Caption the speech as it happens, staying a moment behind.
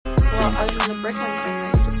other than the Bricklink thing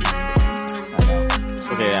that you just missed again. I know.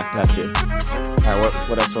 Okay, yeah, that's it. All right,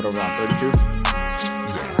 what episode are we on? 32?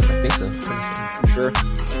 Yeah, I think so. Sure.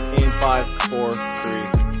 In 5, 4,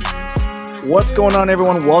 3. What's going on,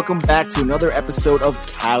 everyone? Welcome back to another episode of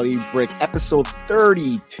Cali Brick, episode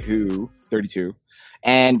 32.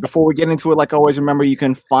 And before we get into it, like always, remember you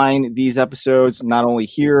can find these episodes not only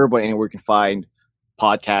here, but anywhere you can find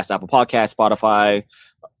podcasts, Apple Podcasts, Spotify,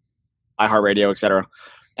 iHeartRadio, etc.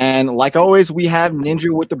 And like always, we have Ninja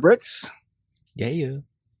with the bricks. Yeah.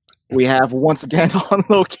 We have, once again, on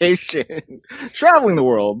location, traveling the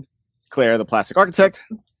world, Claire, the plastic architect.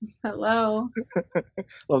 Hello.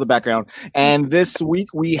 Love the background. And this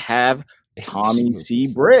week we have Tommy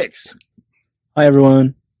C. Bricks. Hi,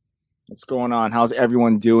 everyone. What's going on? How's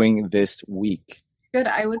everyone doing this week? Good.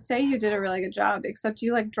 I would say you did a really good job, except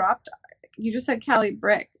you dropped. You just said Cali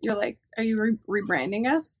Brick. You're like, are you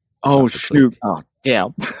rebranding us? Oh, shoot. Oh,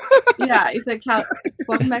 damn. Yeah, you said Cali.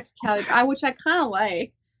 Welcome back to Cali, which I kind of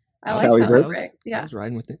like. I like Cali Cali Brick? Brick. I Yeah. was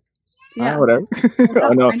riding with it. Yeah. Whatever. Well,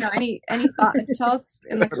 Oh, no. I know. Any thought? Tell us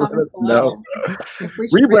in the comments below. No. If we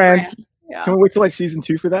should Rebrand. Yeah. Can we wait till like season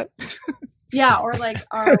 2 for that? Yeah, or like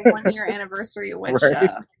our 1 year anniversary, which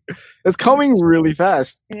Right. It's coming really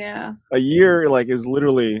fast. yeah. A year is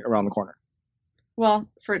literally around the corner. Well,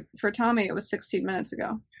 for Tommy, it was 16 minutes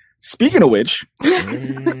ago. Speaking of which,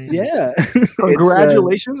 Yeah,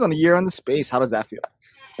 congratulations on a year on the space. How does that feel?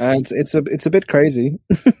 it's a bit crazy.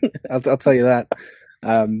 I'll tell you that.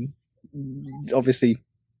 Obviously,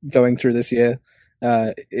 going through this year,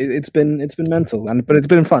 it's been mental, but it's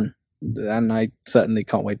been fun, and I certainly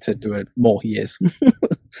can't wait to do it more years.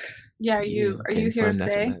 Yeah, are you here to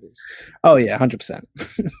stay? Oh yeah, 100%.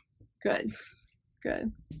 Good.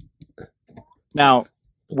 Now,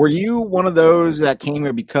 were you one of those that came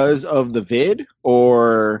here because of the vid,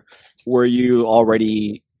 or were you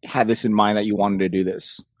already had this in mind that you wanted to do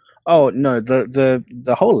this? Oh no,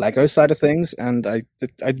 the whole Lego side of things, and I'm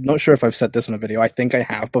not sure if I've said this in a video. I think I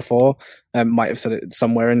have before. Might have said it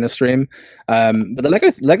somewhere in the stream. But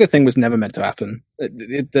the Lego thing was never meant to happen.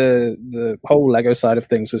 The whole Lego side of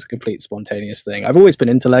things was a complete spontaneous thing. I've always been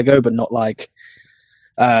into Lego, but not like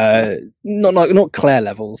not Claire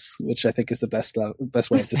levels, which I think is the best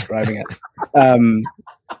way of describing it.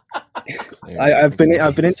 I've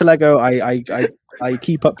been into Lego. I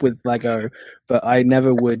keep up with Lego, but I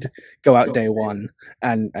never would go out day one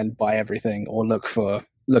and buy everything or look for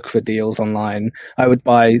deals online. I would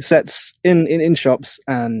buy sets in shops,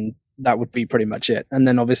 and that would be pretty much it. And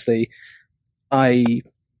then obviously, I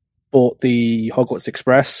bought the Hogwarts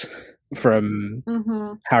Express from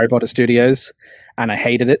Harry Potter Studios, and I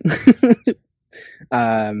hated it.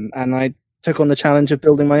 And I took on the challenge of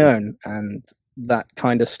building my own, and that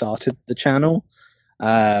kind of started the channel.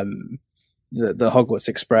 The Hogwarts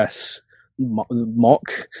Express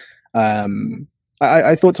mock.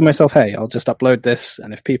 I thought to myself, hey, I'll just upload this,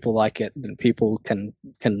 and if people like it, then people can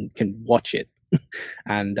watch it.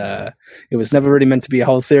 And it was never really meant to be a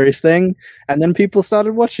whole serious thing, and then people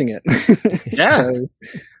started watching it. Yeah. So,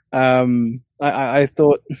 I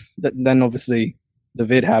thought that then obviously the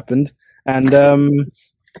vid happened, and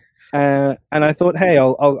I thought, hey,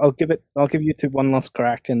 I'll give you one last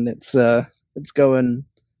crack, and it's going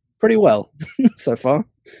pretty well so far.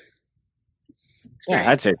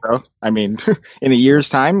 Yeah, I'd say so. I mean, in a year's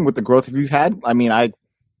time, with the growth you've had, I mean, I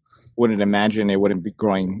wouldn't imagine it wouldn't be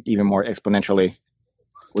growing even more exponentially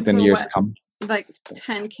within the years to come. Like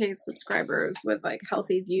 10K subscribers with like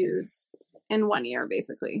healthy views in 1 year,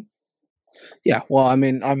 basically. Yeah, well, I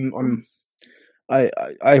mean, I'm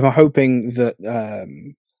hoping that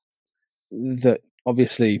that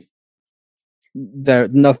obviously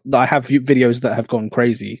I have videos that have gone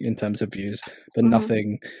crazy in terms of views, but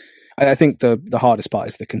nothing. I think the hardest part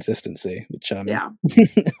is the consistency, which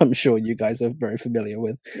I'm sure you guys are very familiar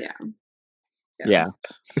with. Yeah.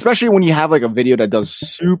 Especially when you have like a video that does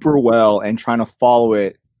super well and trying to follow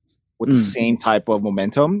it with the same type of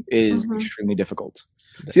momentum is extremely difficult.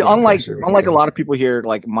 See, unlike a lot of people here,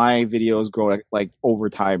 like my videos grow like over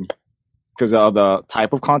time because of the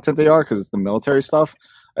type of content they are, because it's the military stuff.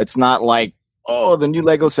 It's not like, oh, the new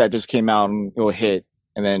Lego set just came out and it'll hit,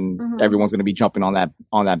 and then everyone's going to be jumping on that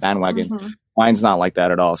bandwagon. Mine's not like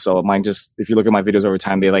that at all. So mine just, if you look at my videos over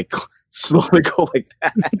time, they like slowly go like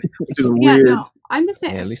that, which is weird. No, I'm the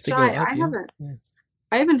same. Yeah, at least they So go up,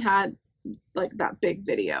 I haven't had like that big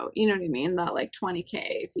video. You know what I mean? That like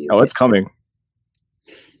 20K. Oh, it's coming.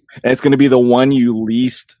 And it's going to be the one you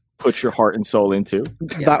least put your heart and soul into.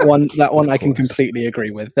 That one I can completely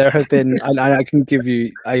agree with. There have been, and I can give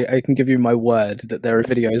you my word that there are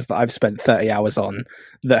videos that I've spent 30 hours on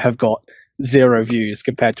that have got 0 views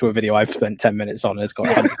compared to a video I've spent 10 minutes on and it's got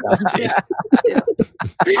 100,000 views.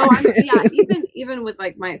 Even with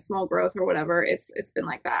like my small growth or whatever, it's been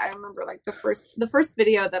like that. I remember like the first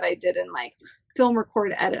video that I did in like film,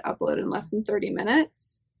 record, edit, upload in less than 30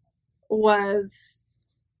 minutes was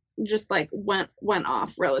just like went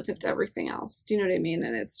off relative to everything else. Do you know what I mean?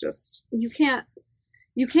 And it's just you can't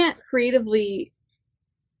creatively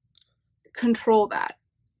control that.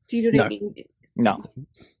 Do you know what I mean? No,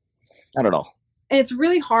 not at all. It's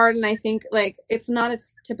really hard, and I think like it's not a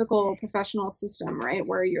typical professional system, right?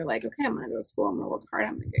 Where you're like, okay, I'm gonna go to school, I'm gonna work hard,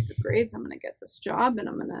 I'm gonna get good grades, I'm gonna get this job, and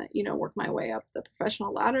I'm gonna, work my way up the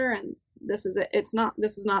professional ladder, and this is it.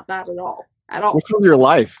 This is not that at all. Which was your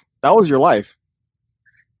life? That was your life,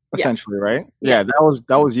 essentially, right? Yeah,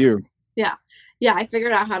 that was you. Yeah, I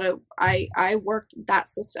figured out how to. I worked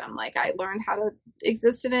that system. Like I learned how to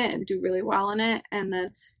exist in it and do really well in it, and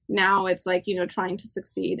then now it's like trying to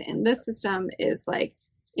succeed in this system is like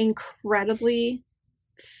incredibly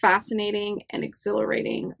fascinating and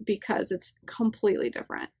exhilarating because it's completely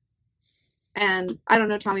different. And I don't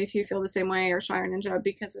know, Tommy, if you feel the same way, or Shire Ninja,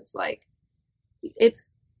 because it's like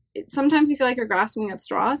sometimes you feel like you're grasping at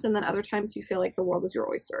straws, and then other times you feel like the world is your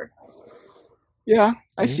oyster. Yeah,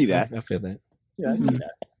 I see that. I feel that. Yeah, I see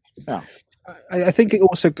that. Yeah. I think it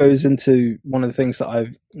also goes into one of the things that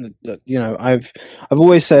I've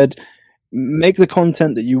always said: make the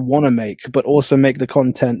content that you want to make, but also make the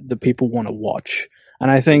content that people want to watch. And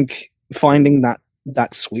I think finding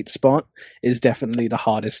that sweet spot is definitely the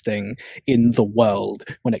hardest thing in the world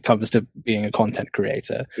when it comes to being a content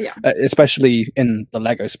creator. Yeah. Especially in the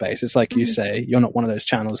Lego space. It's like you say, you're not one of those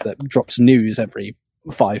channels that drops news every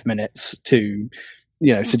 5 minutes to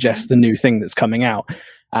suggest the new thing that's coming out.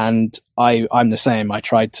 And I'm the same. I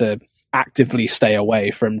tried to actively stay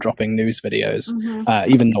away from dropping news videos,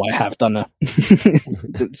 even though I have done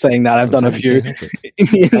saying that I've done a few.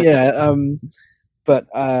 Yeah. But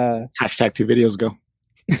hashtag 2 videos ago.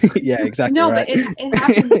 Yeah, exactly. No, right. but it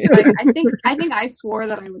happens. Like, I think I swore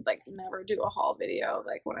that I would like never do a haul video.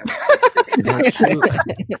 Like when That's true.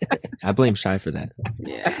 I blame Shy for that.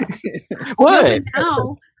 Yeah. What?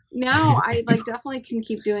 Now I like definitely can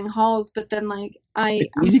keep doing hauls, but then like I'm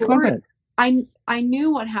easy bored. content. I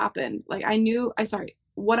knew what happened. Like I knew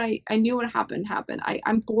what happened.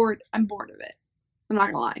 I'm bored. I'm bored of it. I'm not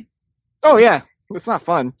gonna lie. Oh yeah, it's not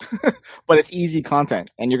fun, but it's easy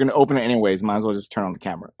content, and you're gonna open it anyways. Might as well just turn on the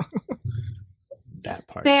camera. That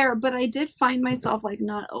part. Fair, but I did find myself like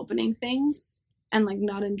not opening things and like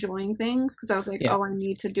not enjoying things because I was like, oh, I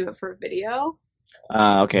need to do it for a video.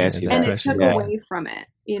 Okay, I see that. And it took away from it,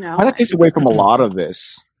 That takes away from a lot of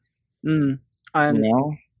this. And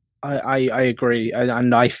I agree,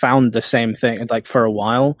 and I found the same thing. Like for a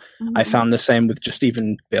while, I found the same with just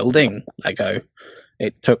even building Lego.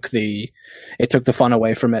 It took the fun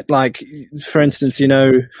away from it. Like for instance,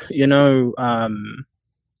 the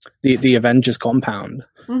Avengers compound,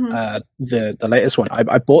 the latest one.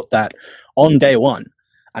 I bought that on day one.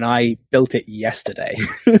 And I built it yesterday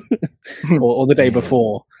or the day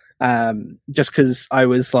before, just because I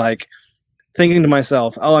was like thinking to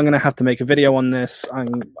myself, oh, I'm going to have to make a video on this. I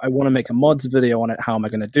want to make a mods video on it. How am I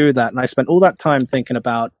going to do that? And I spent all that time thinking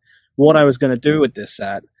about what I was going to do with this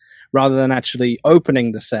set rather than actually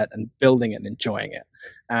opening the set and building it and enjoying it.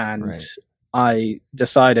 And I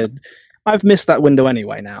decided I've missed that window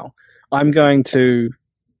anyway now. I'm going to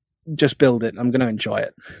just build it. I'm going to enjoy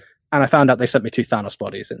it. And I found out they sent me 2 Thanos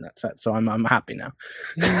bodies in that set, so I'm happy now.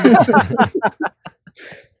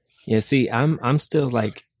 Yeah, see, I'm still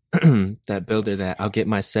like that builder that I'll get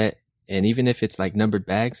my set, and even if it's like numbered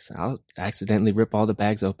bags, I'll accidentally rip all the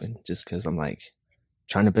bags open just because I'm like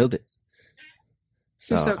trying to build it.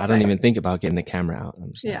 So I don't even think about getting the camera out.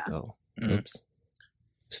 I'm just like, oh, oops.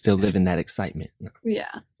 Still living that excitement.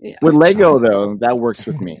 Yeah. With Lego though, that works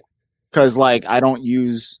with me because like I don't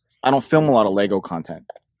film a lot of Lego content.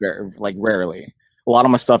 Like rarely. A lot of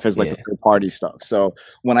my stuff is like the third party stuff. So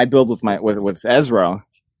when I build with Ezra,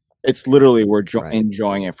 it's literally we're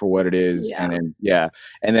enjoying it for what it is. And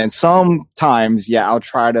then sometimes I'll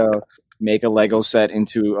try to make a Lego set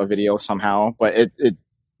into a video somehow, but it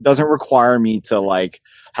doesn't require me to like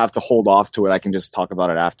have to hold off to it. I can just talk about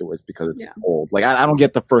it afterwards because it's old. Like I'm not gonna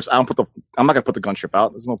put the gunship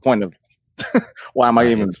out. There's no point of why am I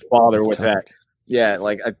even bother with that? Yeah,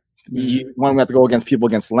 like we have to go against people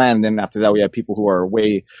against land, and then after that we have people who are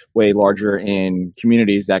way larger in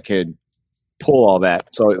communities that could pull all that.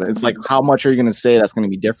 So it's like, how much are you going to say that's going to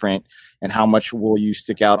be different, and how much will you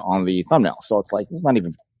stick out on the thumbnail? So it's like there's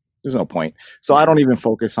no point. So I don't even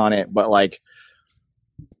focus on it. But like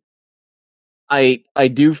I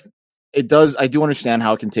do it does. I do understand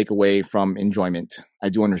how it can take away from enjoyment. I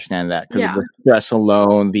do understand that because Yeah. of the stress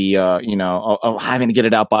alone, the of having to get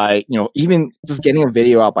it out by even just getting a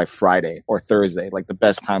video out by Friday or Thursday, like the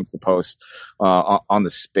best times to post on the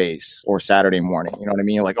space, or Saturday morning. You know what I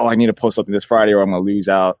mean? Like, oh, I need to post something this Friday or I'm gonna lose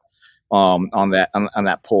out on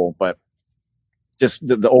that poll. But just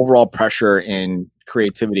the overall pressure and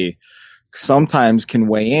creativity sometimes can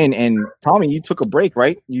weigh in. And Tommy, you took a break,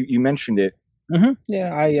 right? You mentioned it. Mm-hmm.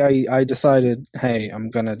 Yeah, I decided, hey, I'm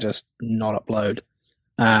gonna just not upload,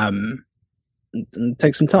 and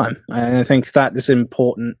take some time. I think that is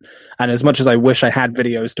important. And as much as I wish I had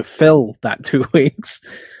videos to fill that 2 weeks,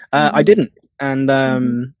 I didn't, and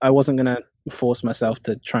I wasn't gonna force myself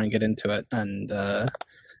to try and get into it and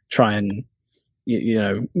try and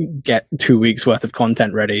get 2 weeks worth of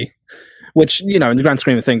content ready. Which, in the grand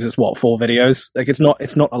scheme of things, is 4 videos. Like, it's not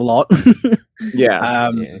a lot. Yeah.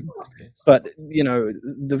 But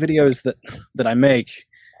the videos that I make,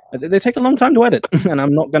 they take a long time to edit, and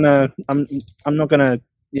I'm not gonna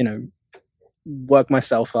work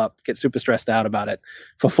myself up, get super stressed out about it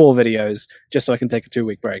for 4 videos just so I can take a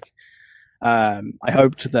 2-week break. I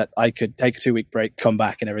hoped that I could take a 2-week break, come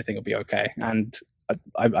back, and everything will be okay. And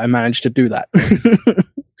I managed to do that.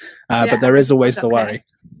 But there is always the worry.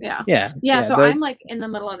 Yeah. So I'm like in the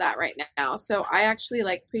middle of that right now. So I actually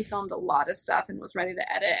like pre-filmed a lot of stuff and was ready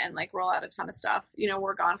to edit and like roll out a ton of stuff.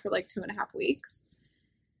 We're gone for like 2.5 weeks,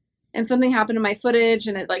 and something happened to my footage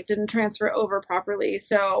and it like didn't transfer over properly.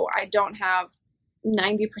 So I don't have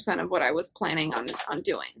 90% of what I was planning on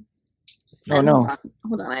doing. Oh, no.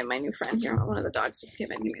 Hold on. I have my new friend here. One of the dogs just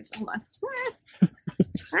came in. Give me a second. Hold on.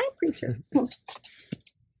 Hi, preacher.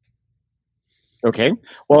 Okay.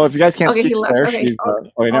 Well, if you guys can't see Claire, okay. she's.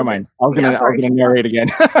 Never mind. I was gonna narrate again.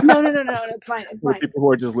 No. It's fine. It's fine. People who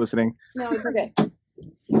are just listening. No, it's okay. I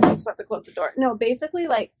just have to close the door. No, basically,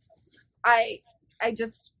 like, I'm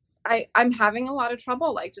having a lot of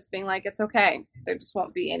trouble, like, just being like, it's okay. There just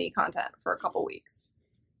won't be any content for a couple weeks.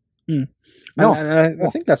 No, and I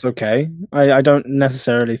think that's okay. I don't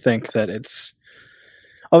necessarily think that it's.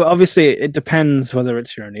 Obviously, it depends whether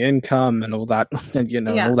it's your only income and all that,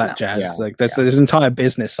 all that jazz. Yeah. Like, there's this entire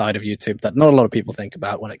business side of YouTube that not a lot of people think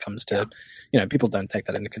about when it comes to, people don't take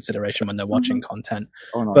that into consideration when they're watching content.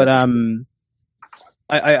 Oh, no. But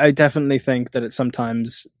I definitely think that it's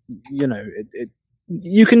sometimes,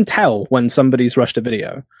 you can tell when somebody's rushed a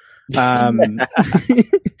video.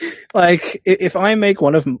 Like, if I make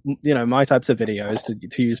one of my types of videos,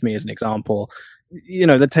 to use me as an example,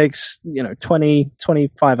 that takes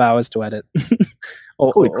 20-25 hours to edit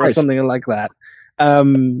or something like that.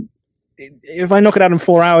 If I knock it out in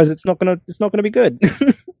 4 hours, it's not gonna be good.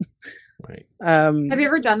 Right. Have you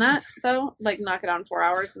ever done that though? Like, knock it out in 4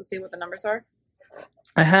 hours and see what the numbers are?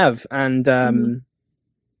 I have, and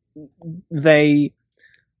they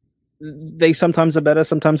sometimes are better,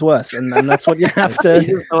 sometimes worse, and that's what you have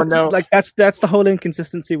to. Oh, no. Like, that's the whole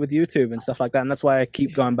inconsistency with YouTube and stuff like that, and that's why I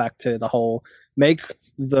keep going back to the whole make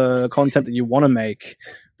the content that you want to make,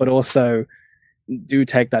 but also do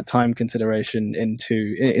take that time consideration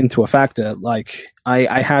into a factor. Like,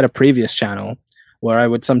 I had a previous channel where I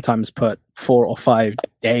would sometimes put 4 or 5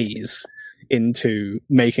 days into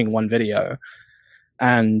making one video,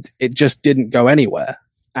 and it just didn't go anywhere,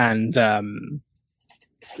 and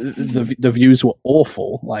the views were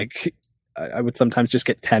awful. Like, I would sometimes just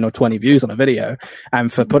get 10 or 20 views on a video,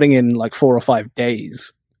 and for putting in like 4 or 5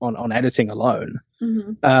 days on editing alone,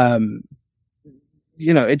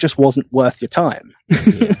 it just wasn't worth your time.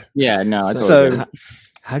 Yeah, no. So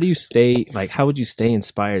how do you stay, like, how would you stay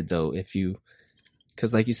inspired though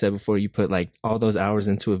because like you said before, you put like all those hours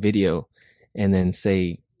into a video, and then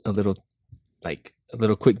say a little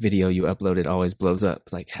quick video you uploaded always blows up.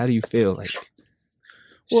 Like, how do you feel? Like,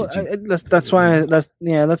 well, that's why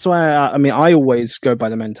I mean, I always go by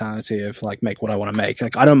the mentality of like, make what I want to make.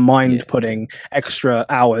 Like, I don't mind putting extra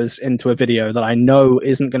hours into a video that I know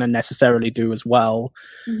isn't going to necessarily do as well,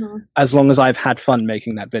 as long as I've had fun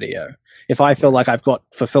making that video. If I feel like I've got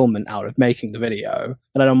fulfillment out of making the video,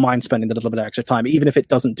 then I don't mind spending a little bit of extra time, even if it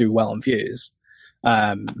doesn't do well on views.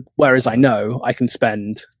 Whereas I know I can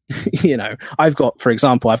spend, I've got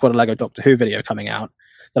a Lego Doctor Who video coming out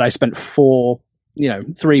that I spent 3-4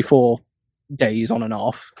 days on and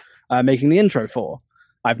off making the intro for.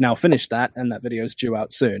 I've now finished that, and that video is due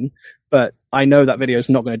out soon, but I know that video is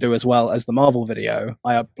not going to do as well as the Marvel video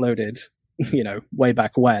I uploaded way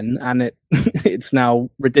back when, and it's now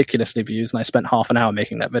ridiculously views, and I spent half an hour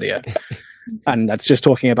making that video. And that's just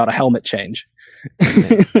talking about a helmet change.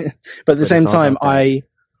 But at the same time, I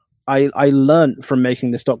I learned from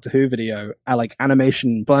making this Doctor Who video at like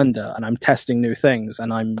Animation Blender, and I'm testing new things,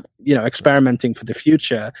 and I'm experimenting for the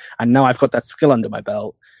future, and now I've got that skill under my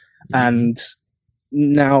belt, and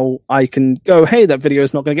now I can go, hey, that video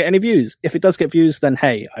is not going to get any views. If it does get views, then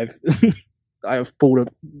hey, I've pulled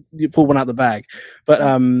one out of the bag.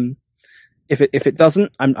 But if it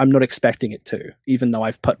doesn't, I'm not expecting it to, even though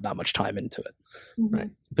I've put that much time into it. Right,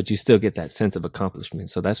 but you still get that sense of accomplishment,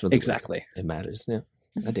 so that's really exactly it matters. Yeah,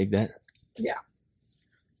 I dig that. Yeah.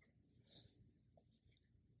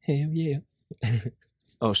 Hell yeah.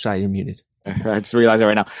 Oh, Shy, you're muted. I just realized it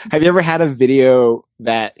right now. Have you ever had a video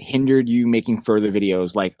that hindered you making further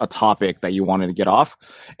videos, like a topic that you wanted to get off,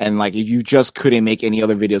 and like you just couldn't make any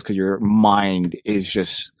other videos because your mind is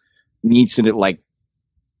just needs to like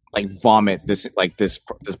vomit this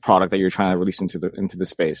product that you're trying to release into the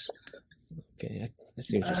space? Okay, I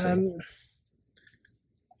see what you're saying.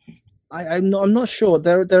 I'm not sure.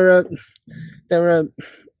 There are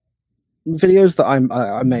videos that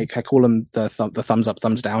I make. I call them the thumbs up,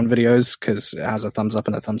 thumbs down videos because it has a thumbs up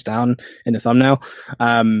and a thumbs down in the thumbnail.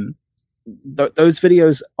 Those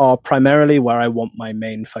videos are primarily where I want my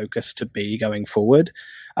main focus to be going forward.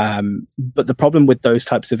 But the problem with those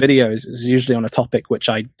types of videos is usually on a topic which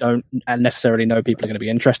I don't necessarily know people are going to be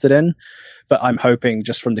interested in. But I'm hoping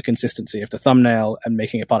just from the consistency of the thumbnail and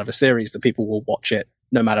making it part of a series that people will watch it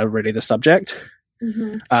no matter really the subject.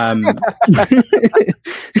 Mm-hmm.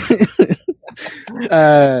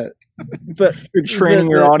 But you're training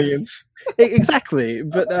your audience. Exactly.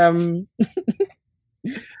 But a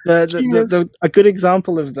good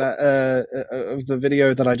example of that of the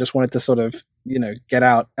video that I just wanted to sort of get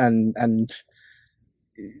out and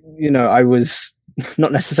I was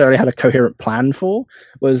not necessarily had a coherent plan for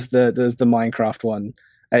was the Minecraft one.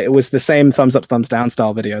 It was the same thumbs up, thumbs down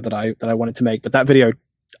style video that I wanted to make, but that video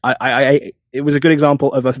it was a good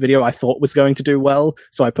example of a video I thought was going to do well,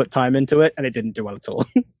 so I put time into it and it didn't do well at all.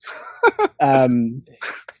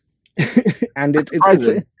 And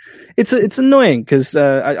it's annoying because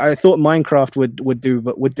I thought Minecraft would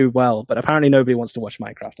do well, but apparently nobody wants to watch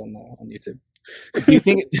Minecraft on YouTube. Do you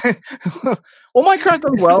think? Well, Minecraft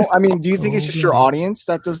does well. I mean, do you think it's just your audience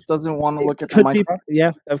that just doesn't want to look at the Minecraft?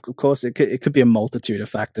 Yeah, of course. It could be a multitude of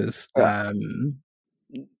factors. Yeah.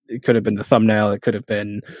 It could have been the thumbnail. It could have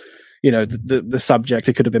been, the subject.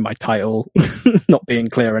 It could have been my title not being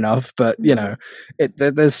clear enough. But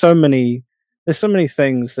there's so many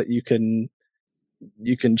things that you can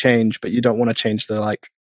change, but you don't want to change the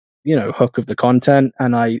hook of the content.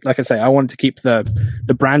 And I wanted to keep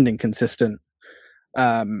the branding consistent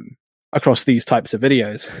across these types of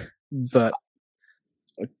videos. But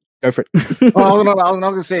go for it. I was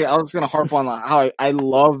gonna say, I was gonna harp on how I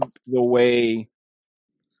love the way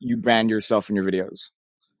you brand yourself in your videos.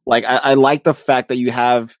 Like I like the fact that you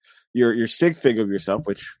have your sig fig of yourself,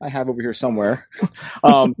 which I have over here somewhere.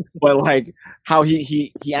 But like how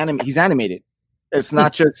he's animated. It's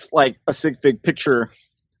not just like a sig fig picture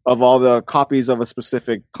of all the copies of a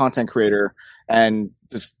specific content creator and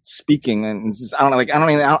just speaking, and just, I like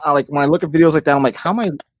when I look at videos like that, I'm like,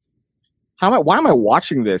 why am I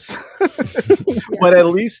watching this? Yeah. But at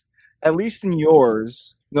least in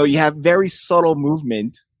yours, you have very subtle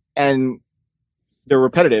movement and they're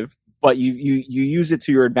repetitive, but you use it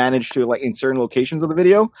to your advantage to like in certain locations of the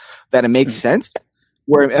video that it makes sense,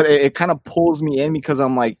 where it kind of pulls me in because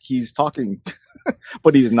I'm like, he's talking,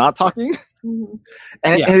 but he's not talking. Mm-hmm.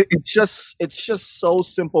 And it's just so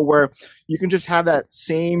simple where you can just have that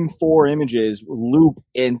same 4 images loop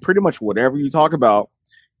in pretty much whatever you talk about,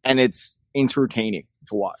 and it's entertaining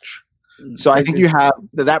to watch. So I think you have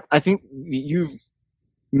that. I think you've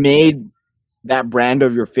made that brand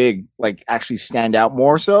of your fig like actually stand out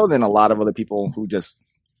more so than a lot of other people who just,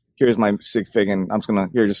 here's my sig fig and I'm just gonna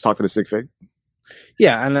just talk to the sig fig.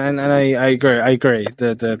 Yeah, and I agree.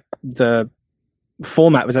 The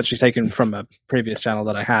format was actually taken from a previous channel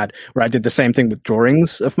that I had where I did the same thing with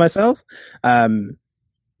drawings of myself. And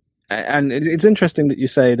it's interesting that you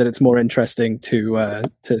say that it's more interesting to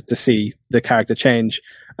see the character change,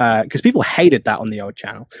 because people hated that on the old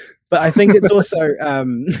channel. But I think it's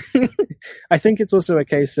also a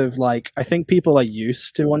case of like, I think people are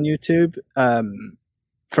used to on YouTube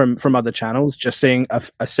from other channels just seeing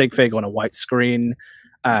a sig fig on a white screen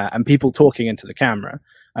and people talking into the camera.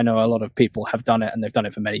 I know a lot of people have done it and they've done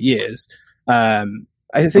it for many years.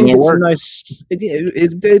 I think it's a nice.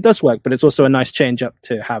 It does work, but it's also a nice change up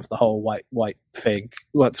to have the whole white fig.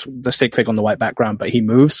 What's the stick fig on the white background, but he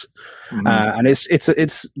moves, and it's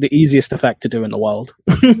the easiest effect to do in the world.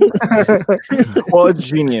 Well, it's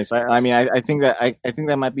genius. I mean, I think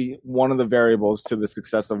that might be one of the variables to the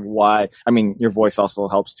success of why. I mean, your voice also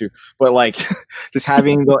helps too, but like just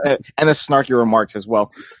having the snarky remarks as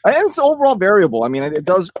well, and it's the overall variable. I mean, it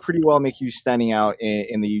does pretty well make you standing out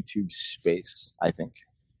in the YouTube space, I think.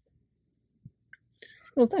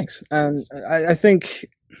 Well, thanks. And I think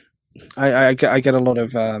I get a lot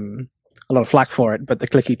of flack for it, but the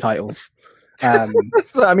clicky titles. I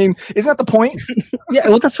mean, isn't that the point? Yeah,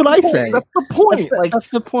 well, that's what I say. That's the point. That's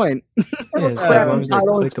the point. I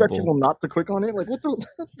don't expect people not to click on it. Like, what the?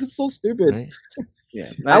 That's so stupid. Right?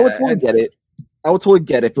 Yeah, I would totally get it. I would totally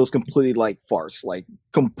get it if it was completely like farce, like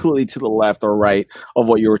completely to the left or right of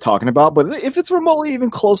what you were talking about. But if it's remotely even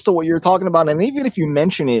close to what you're talking about, and even if you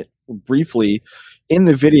mention it briefly in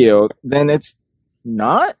the video, then it's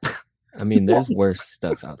not. I mean, there's worse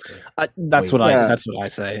stuff out there. That's what I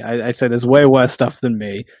say. I say there's way worse stuff than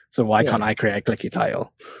me. So why can't I create a clicky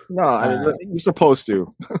title? No, I mean, you're supposed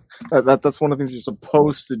to. That's one of the things you're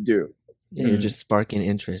supposed to do. Yeah, you're just sparking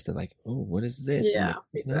interest in like, oh, what is this? Yeah,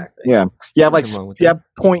 exactly. Yeah, you have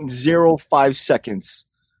 0.05 seconds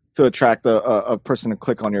to attract a person to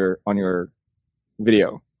click on your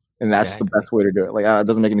video, and that's the best way to do it. Like, it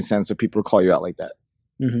doesn't make any sense for people to call you out like that,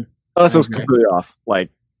 unless it was completely off. Like,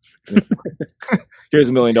 here's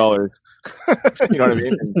 $1 million. You know what I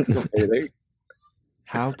mean?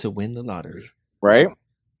 How to win the lottery, right?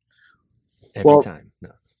 Every time.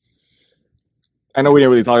 No. I know we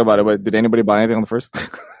didn't really talk about it, but did anybody buy anything on the 1st?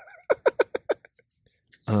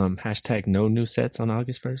 Hashtag no new sets on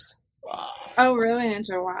August 1st. Oh, really,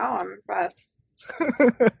 Ninja? Wow, I'm impressed.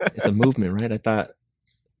 It's a movement, right? I thought.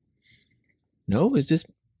 No, it's just.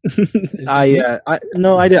 I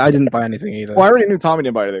didn't buy anything either. Well, I already knew Tommy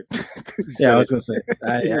didn't buy anything. Yeah, I was gonna say.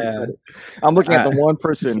 I'm looking at the one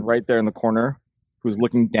person right there in the corner who's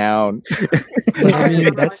looking down. I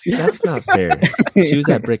mean, that's not fair. She was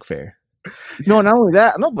at Brick Fair. No, not only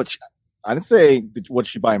that. No, but I didn't say what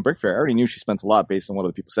she buy in Brick Fair. I already knew she spent a lot based on what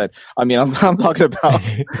other people said. I mean, I'm talking about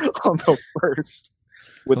on the 1st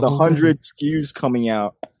with 100 SKUs coming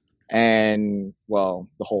out and, well,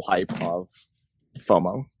 the whole hype of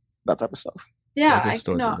FOMO, that type of stuff. Yeah, I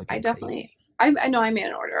definitely. I know I made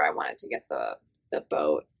an order. I wanted to get the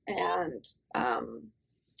boat, and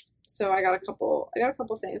so I got a couple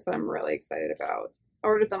things that I'm really excited about. I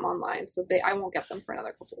ordered them online, so I won't get them for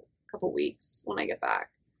another couple weeks when I get back.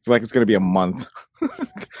 I feel like it's going to be a month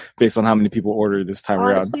based on how many people ordered this time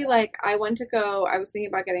around. Honestly, like I was thinking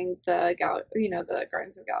about getting the Guardians of the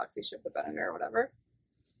Galaxy ship with Venator or whatever.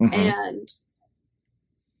 And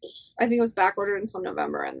I think it was back ordered until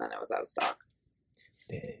November, and then it was out of stock.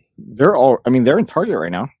 They're in Target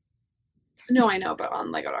right now. No, I know, but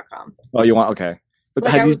on Lego.com. Oh, you want, okay. But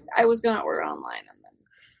like I was going to order online, and then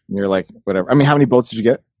you're like, whatever. I mean, how many boats did you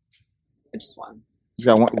get? Just one. You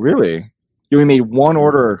got one? Really? You only made one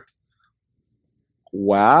order?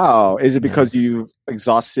 Wow. Is it because you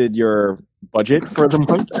exhausted your budget for the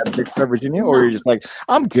month at Big Fair, Virginia, or you're just like,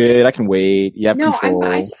 I'm good, I can wait? You have control.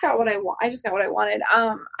 I just got what I want. I just got what I wanted.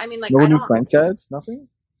 I mean, like, no new prank ads, nothing.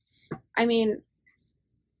 I mean,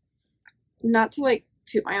 not to like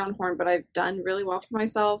toot my own horn, but I've done really well for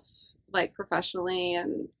myself, like professionally,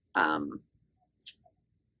 and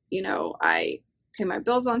you know, I pay my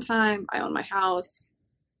bills on time. I own my house.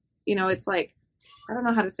 You know, it's like, I don't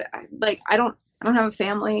know how to say. I don't have a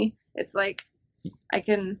family. It's like I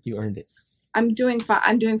can. You earned it. I'm doing fine.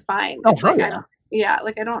 I'm doing fine. Oh, like, yeah.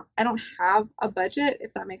 I don't have a budget,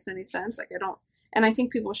 if that makes any sense. Like I don't, and I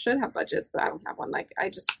think people should have budgets, but I don't have one. Like I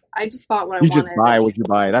just bought what I wanted. You just buy what you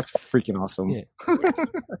buy. That's freaking awesome.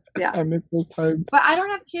 Yeah. I miss those times. But I don't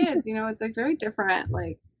have kids. You know, it's like very different.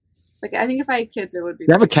 Like I think if I had kids, it would be.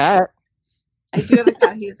 You have a cat. I do have a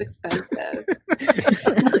cat. He's expensive.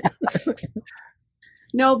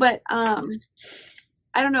 No, but I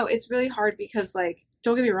don't know. It's really hard because, like,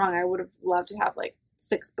 don't get me wrong. I would have loved to have like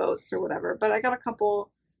 6 boats or whatever, but I got a couple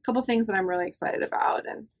things that I'm really excited about,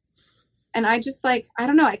 and I just like, I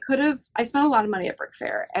don't know. I spent a lot of money at Brick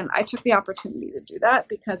Fair, and I took the opportunity to do that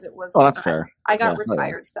because it was. Oh, that's fair. I got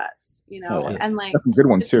retired sets, you know, and like that's some good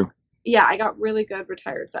ones too. Yeah, I got really good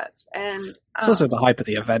retired sets, and it's also the hype of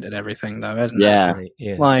the event and everything, though, isn't it? Yeah, right.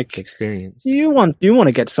 Yeah, like experience. You want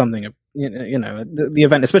to get something the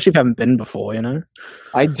event, especially if you haven't been before.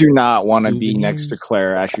 I do not want to be next to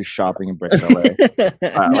Claire as she's shopping in Bricks LA. I think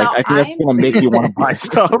that's gonna make you want to buy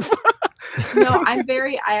stuff. No, I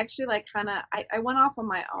actually like kind of, I went off on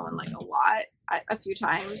my own like a lot, a few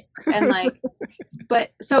times, and like,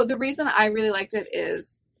 but so the reason I really liked it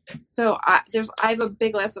is, so I have a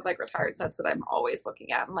big list of like retired sets that I'm always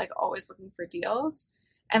looking at and like always looking for deals,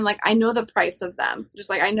 and like I know the price of them, just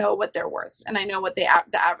like I know what they're worth, and I know what the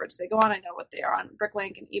average they go on, I know what they are on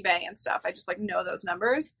Bricklink and eBay and stuff. I just like know those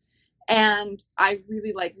numbers, and I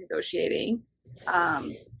really like negotiating.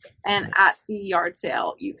 And at the yard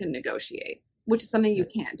sale, you can negotiate, which is something you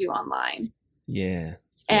can't do online. Yeah.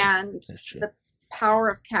 And that's true. The power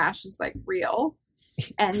of cash is like real.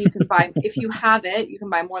 And you can buy, if you have it, you can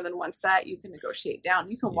buy more than one set. You can negotiate down.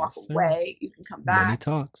 You can walk away. You can come back. Money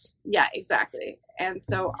talks. Yeah, exactly. And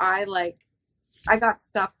so I got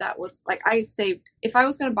stuff that was like, I saved, if I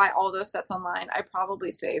was going to buy all those sets online, I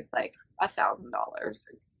probably saved like $1,000.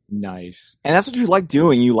 Nice. And that's what you like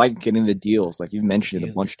doing. You like getting the deals. Like you've mentioned it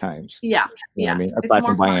a bunch of times. Yeah. You know yeah. what I mean? It's aside more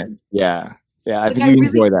from buying fun. it. Yeah. Yeah. I Like, think I you really-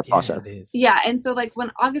 enjoy that process. Yeah. And so like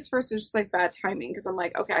when August 1st, it was just like bad timing because I'm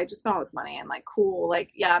like, okay, I just spent all this money and like, cool.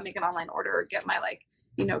 Like, yeah, make an online order, get my like,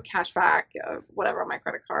 cash back, whatever on my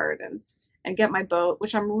credit card and get my boat,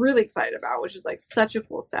 which I'm really excited about, which is like such a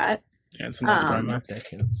cool set. Yeah, it's a nice promo. That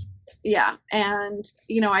counts. Yeah. And,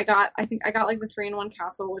 I got like the 3-in-1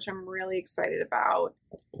 castle, which I'm really excited about.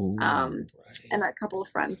 Ooh, And right. a couple of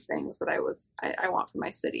friends things that I want for my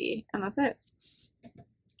city. And that's it.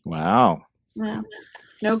 Wow. Yeah.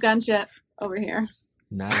 No gunship over here.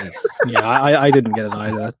 Nice. Yeah, I didn't get it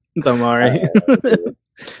either. Don't worry.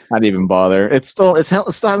 Not even bother. It still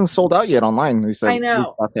hasn't sold out yet online. They said, I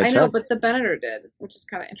know, but the Beneditor did, which is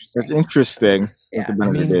kind of interesting. it's interesting Yeah. what the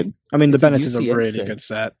Benedict did. I mean, the It's a Bennett is a UCS really set. good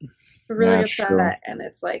set. A really Yeah, good sure. set, and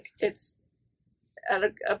it's at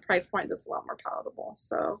a price point that's a lot more palatable.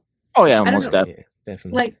 So, Oh yeah, I don't almost know. that. Yeah,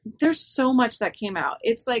 definitely. like, there's so much that came out.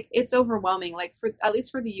 It's like it's overwhelming. Like for at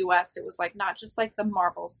least for the U.S., it was like not just like the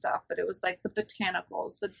Marvel stuff, but it was like the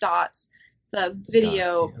botanicals, the dots, the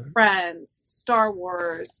video, Dots, yeah. Friends, Star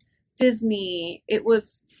Wars, Disney. It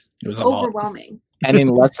was It was a lot. overwhelming. And in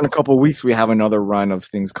less than a couple of weeks, we have another run of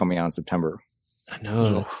things coming out in September. I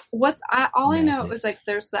know. It's, All I know is Madness. like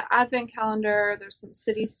there's the advent calendar, there's some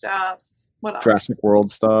city stuff. What else? Jurassic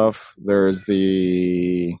World stuff. There's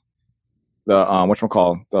the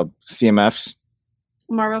whatchamacallit, the CMFs.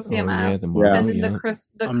 Marvel oh, yeah, CMF. the Yeah. Marvel, And then yeah. the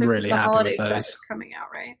Christmas, really the happy holiday with set those. is coming out,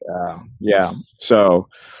 right? Yeah. So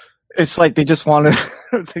it's like they just wanted.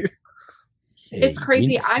 It's like, Hey, It's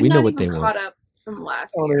crazy. I'm we know not what they even want. caught up from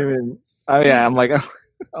last I don't year. even. Oh yeah, I'm like I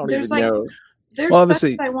don't There's even like- know. There's Well, sets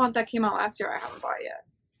obviously- that I want that came out last year I haven't bought yet.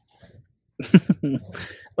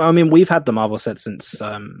 Well, I mean, we've had the Marvel set since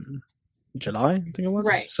July, I think it was.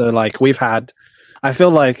 Right. So, like, I feel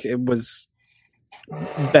like it was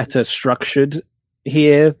better structured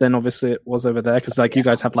here than obviously it was over there because, like, you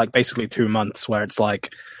guys have like basically 2 months where it's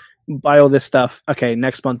like, buy all this stuff. Okay,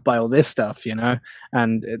 next month buy all this stuff.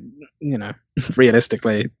 And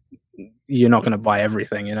realistically, you're not going to buy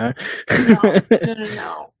everything. No. I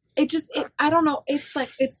don't know. It's like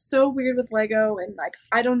it's so weird with Lego, and like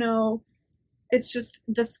I don't know. It's just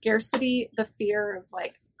the scarcity, the fear of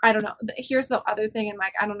like I don't know. Here's the other thing, and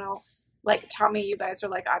like I don't know. Like Tommy, you guys are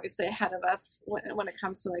like obviously ahead of us when it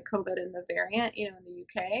comes to like COVID and the variant, in the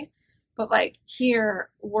UK. But like here,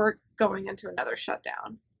 we're going into another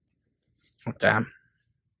shutdown. Oh, damn.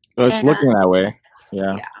 Well, it's And- looking that way.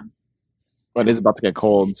 Yeah. Yeah. But it's about to get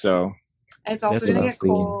cold, so It's also That's going what to I get was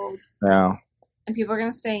thinking. cold, yeah. and people are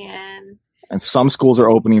going to stay in. And some schools are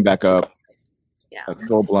opening back up. Yeah. Like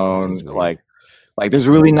full blown. That's weird. Like there's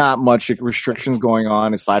really not much restrictions going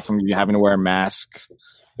on aside from you having to wear masks.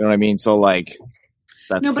 You know what I mean? So like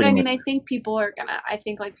that's No, but I pretty mean, much- I think people are gonna. I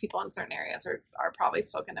think like people in certain areas are probably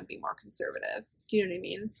still gonna be more conservative. Do you know what I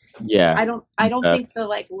mean? yeah. I don't Yeah. think the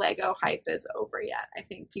like Lego hype is over yet. I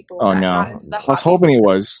think people. Oh got no. into the I was hobby. hoping it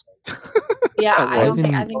was. Yeah, I I don't think.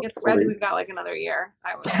 I even- think it's. I think we've got like another year.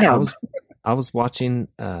 Damn. I was watching,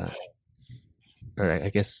 or I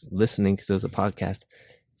guess listening because it was a podcast.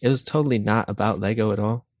 It was totally not about Lego at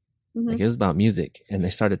all. Mhm. Like it was about music, and they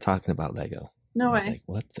started talking about Lego. No I was way. like,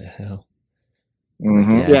 what the hell?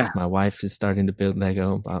 Mhm. Yeah. My wife is starting to build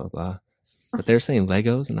Lego, blah blah blah. But they're saying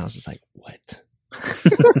Legos, and I was just like, what?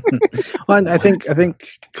 Well, I think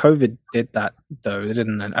COVID did that though,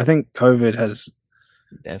 didn't it? I think COVID has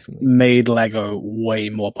Definitely. made Lego way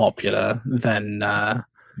more popular than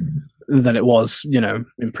it was,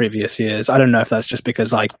 in previous years. I don't know if that's just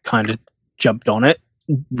because I kind of jumped on it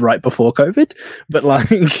right before COVID, but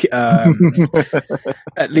like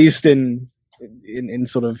at least in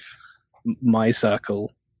sort of my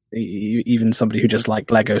circle, even somebody who just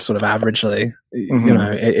liked Lego sort of averagely, you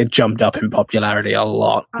know, it jumped up in popularity a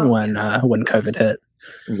lot when COVID hit.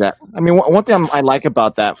 Exactly. I mean, one thing I like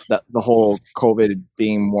about that the whole COVID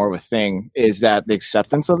being more of a thing is that the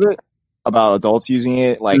acceptance of it, about adults using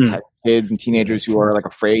it, like kids and teenagers who are like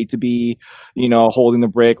afraid to be, you know, holding the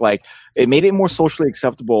brick, like it made it more socially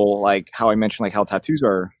acceptable. Like how I mentioned, like how tattoos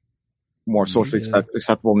are more socially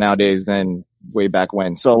acceptable nowadays than way back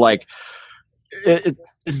when. So like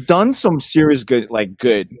it's done some serious good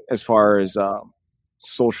as far as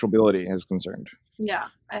sociability is concerned. Yeah,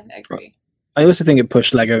 I agree. I also think it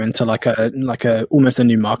pushed Lego into like a almost a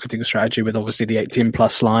new marketing strategy with obviously the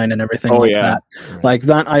 18+ line and everything that. Right. Like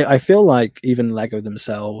that, I feel like even Lego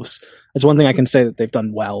themselves, it's one thing I can say that they've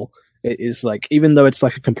done well. It is like, even though it's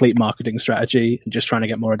like a complete marketing strategy and just trying to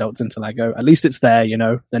get more adults into Lego, at least it's there, you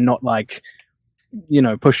know, they're not like, you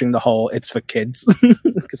know, pushing the whole it's for kids,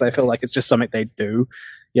 because I feel like it's just something they do,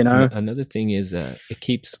 you know. Another thing is it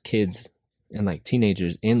keeps kids and like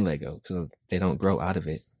teenagers in Lego because they don't grow out of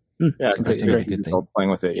it. Yeah, that's a good thing.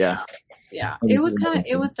 Playing with it, yeah. It was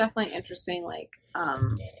definitely interesting. Like,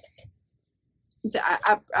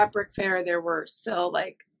 at Brick Fair, there were still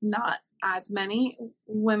like not as many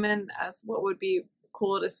women as what would be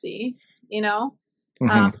cool to see, you know.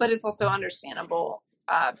 But it's also understandable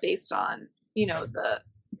based on, you know,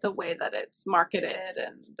 the way that it's marketed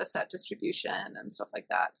and the set distribution and stuff like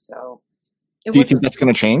that. So, do you think that's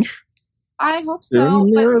going to change? I hope so.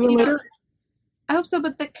 But, you know, I hope so,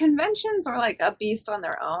 but the conventions are like a beast on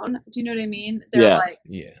their own. Do you know what I mean? They're like,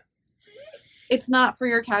 it's not for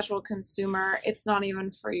your casual consumer. It's not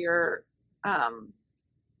even for your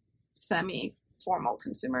semi-formal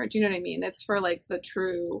consumer. Do you know what I mean? It's for like the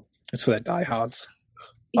true. It's for the diehards.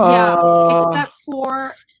 Yeah, except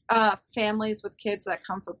for families with kids that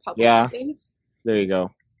come for public days. There you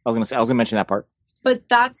go. I was gonna mention that part. But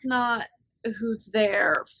that's not who's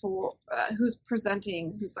there for, who's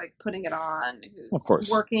presenting, who's like putting it on, who's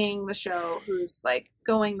working the show, who's like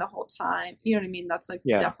going the whole time. You know what I mean? That's like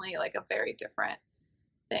definitely like a very different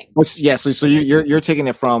thing. So you're taking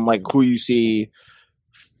it from like who you see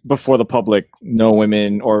before the public, no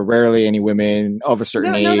women or rarely any women of a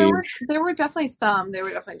certain age. There were definitely some. They were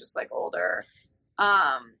definitely just like older.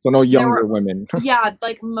 So no younger women. Yeah,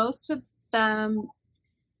 like most of them.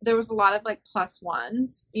 There was a lot of like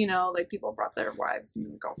 +1s, you know, like people brought their wives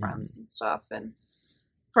and girlfriends and stuff and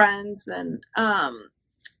friends and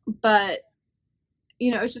but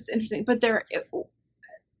you know, it's just interesting. But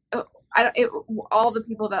all the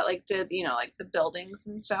people that like did, you know, like the buildings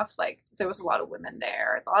and stuff, like there was a lot of women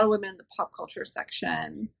there, a lot of women in the pop culture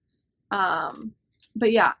section.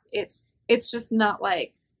 But yeah, it's just not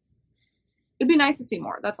like, it'd be nice to see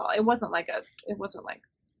more. That's all. It wasn't like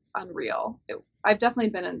unreal. I've definitely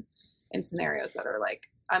been in scenarios that are like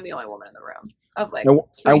I'm the only woman in the room of like.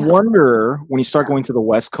 I wonder when you start going to the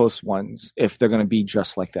West Coast ones if they're going to be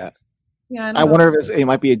just like that. Yeah, I wonder if it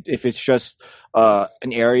might be if it's just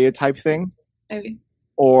an area type thing, maybe,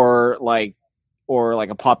 or like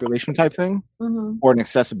a population type thing, or an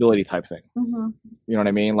accessibility type thing. You know what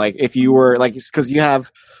I mean? Like if you were like, because you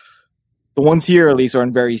have. The ones here, at least, are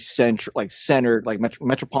in very centered, like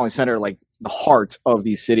metropolitan center, like the heart of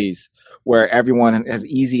these cities, where everyone has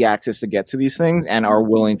easy access to get to these things and are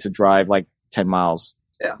willing to drive like 10 miles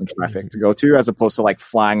in traffic to go to, as opposed to like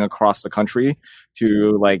flying across the country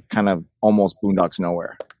to like kind of almost boondocks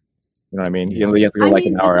nowhere. You know what I mean? You have to go like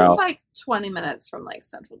an hour out. It's like 20 minutes from like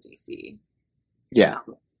central DC. Yeah,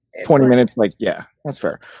 20 minutes. Like, yeah, that's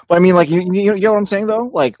fair. But I mean, like you know what I'm saying though?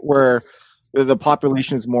 Like where the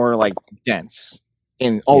population is more like dense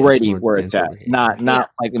in already where it's at, not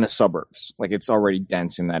like in the suburbs. Like it's already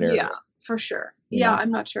dense in that area. Yeah, for sure. Yeah,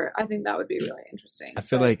 I'm not sure. I think that would be really interesting. I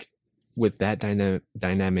feel like with that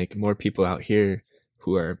dynamic, more people out here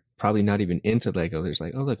who are probably not even into Lego, there's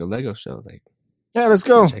like, oh, look, a Lego show. Like, yeah, let's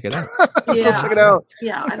go. Check it out. Let's go check it out.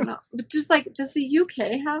 Yeah, I don't know. But just like, does the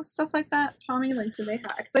UK have stuff like that, Tommy? Like, do they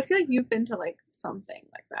have? Because I feel like you've been to like something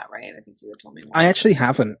like that, right? I think you had told me more. I actually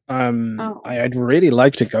haven't. I'd really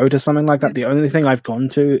like to go to something like that. The only thing I've gone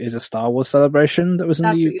to is a Star Wars celebration that was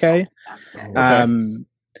in the UK.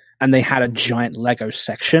 And they had a giant Lego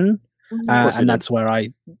section. And that's where I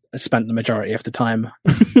spent the majority of the time,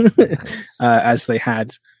 as they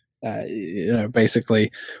had,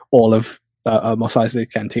 basically all of Mos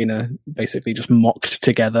Eisley Cantina basically just mocked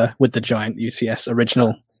together with the giant UCS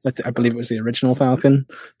original. I believe it was the original Falcon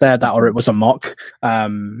there, that or it was a mock.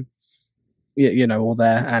 all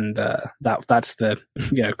there, and that's the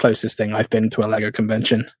closest thing I've been to a Lego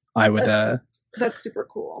convention. I would. That's super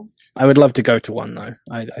cool. I would love to go to one though.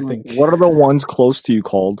 I think. What are the ones close to you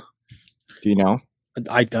called? Do you know?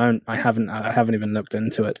 I don't. I haven't even looked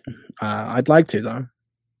into it. I'd like to though.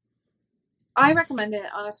 I recommend it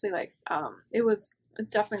honestly. Like, it was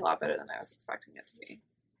definitely a lot better than I was expecting it to be.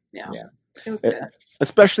 Yeah. It was good.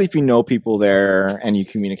 Especially if you know people there and you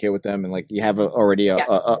communicate with them and like you have already a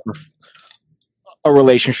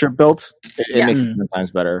relationship built. It makes it 10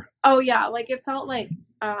 times better. Oh yeah, like it felt like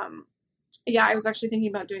I was actually thinking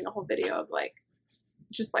about doing a whole video of like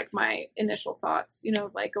just like my initial thoughts,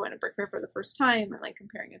 like going to Brick Fair for the first time and like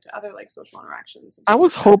comparing it to other like social interactions. I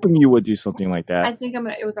was hoping you would do something like that. I think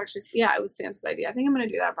it was Santa's idea. I think I'm gonna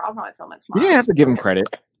do that, but I'll probably film it tomorrow. You didn't have to give him credit.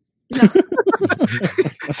 No.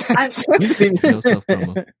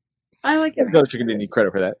 I like it. No, she didn't need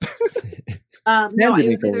credit for that. No, it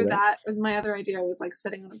was either that or my other idea was like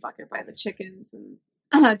sitting on a bucket by the chickens and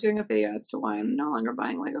doing a video as to why I'm no longer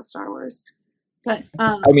buying Lego Star Wars. But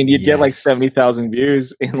I mean, you'd get like 70,000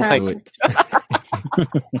 views in like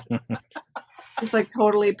just like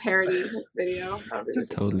totally parody this video.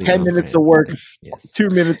 Just totally 10 minutes of work, 2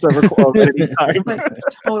 minutes of editing time. Like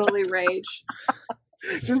totally rage.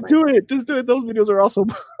 Just do it. Just do it. Those videos are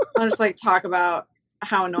awesome. I'll just like talk about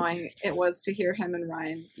how annoying it was to hear him and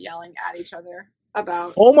Ryan yelling at each other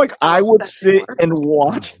about. Oh my! I would sit and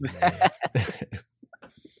watch that.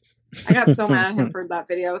 I got so mad at him for that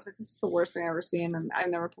video. I was like, "This is the worst thing I've ever seen," and I've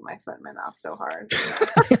never put my foot in my mouth so hard.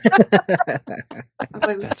 I was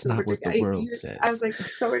like, "This is so ridiculous." I was like,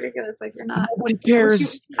 "So ridiculous! Like you're not. Nobody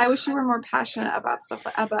cares." I wish you were more passionate about stuff,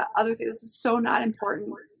 about other things. This is so not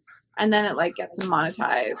important. And then it like gets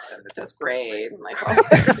monetized and it does great and like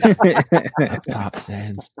top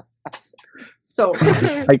fans. So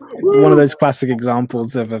like one of those classic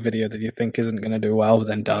examples of a video that you think isn't going to do well, but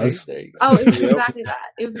then does. Oh, it was exactly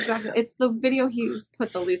that. It's the video he's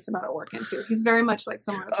put the least amount of work into. He's very much like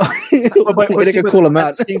someone. But call him out.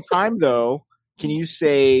 At the same time, though, can you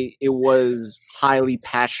say it was highly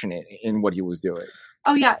passionate in what he was doing?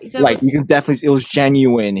 Oh yeah, like you can definitely. It was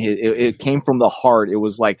genuine. It came from the heart. It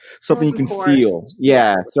was like something you can feel.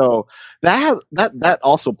 Yeah. So that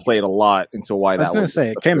also played a lot into why that. I was going to say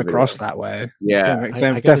it came across that way. Yeah,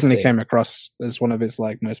 it definitely came across as one of his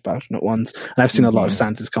like most passionate ones. And I've seen a lot of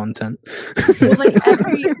Santa's content. Well, like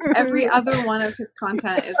every other one of his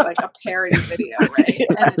content is like a parody video, right?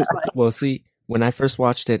 And it's like, well, see, when I first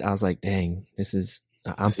watched it, I was like, "Dang,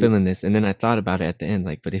 I'm feeling this." And then I thought about it at the end,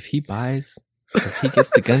 like, but if he gets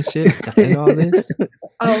the gunship and all this,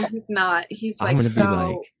 he's not. He's like, I'm gonna so, be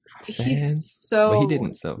like, he's so. Well, he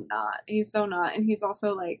didn't. So not. He's so not, and he's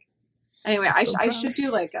also like. Anyway, I should do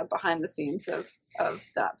like a behind the scenes of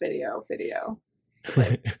that video.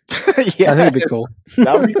 Like, yeah, that'd be cool.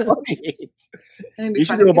 That would be funny. You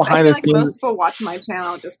should do a behind the scenes. Most people watch my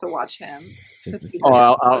channel just to watch him.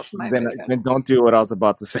 Then don't do what I was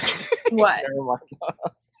about to say. What?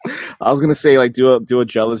 I was gonna say like do a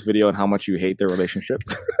jealous video on how much you hate their relationship.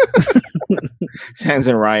 Sans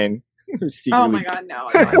and Ryan. Oh my god, no!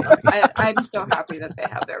 I'm so happy that they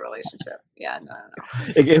have their relationship. Yeah, no.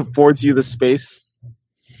 It affords you the space,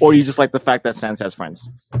 or you just like the fact that Sans has friends.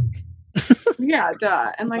 Yeah,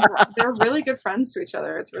 duh. And like they're really good friends to each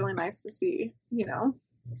other. It's really nice to see. Yeah,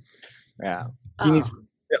 he needs.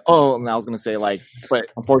 Oh, and I was gonna say like,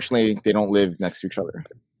 but unfortunately, they don't live next to each other.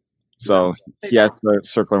 So he has to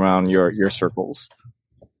circle around your circles.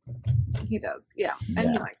 He does, yeah, and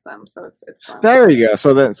he likes them, so it's fun. There you go.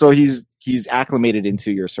 So he's acclimated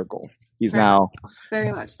into your circle. He's now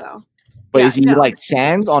very much so. But is he like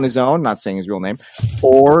Sans on his own? Not saying his real name,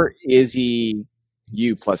 or is he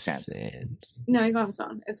you plus Sans? No, he's on his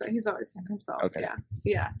own. He's always himself. Okay.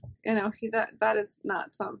 Yeah. That is not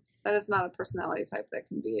a personality type that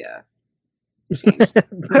can be changed.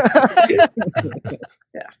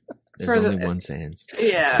 Yeah. There's only one Sans.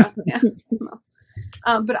 Yeah.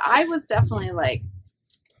 But I was definitely like,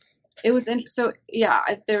 it was so yeah.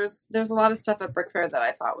 There's a lot of stuff at Brick Fair that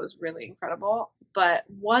I thought was really incredible, but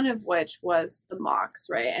one of which was the mocks,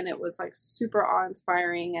 right? And it was like super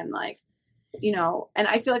awe-inspiring and like, and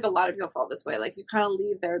I feel like a lot of people felt this way. Like you kind of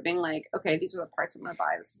leave there being like, okay, these are the parts I'm going to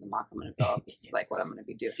buy. This is the mock I'm going to build. This is like what I'm going to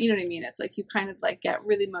be doing. You know what I mean? It's like you kind of like get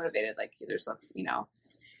really motivated. Like there's a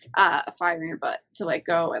fire in your butt to like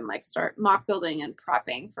go and like start mock building and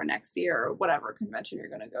prepping for next year or whatever convention you're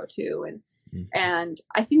going to go to. And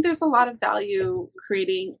I think there's a lot of value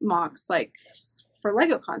creating mocks like for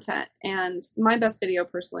Lego content. And my best video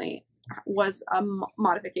personally was a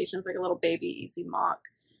modification. It's like a little baby easy mock.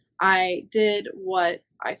 I did what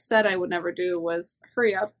I said I would never do, was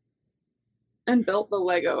hurry up and built the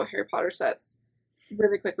Lego Harry Potter sets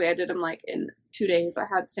really quickly. I did them like in 2 days. I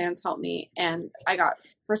had Sans help me, and I got,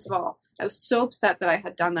 first of all, I was so upset that I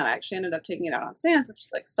had done that. I actually ended up taking it out on Sans, which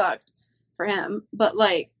like sucked for him. But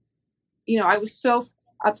like, you know, I was so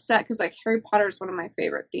upset because like Harry Potter is one of my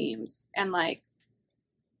favorite themes, and like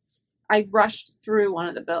I rushed through one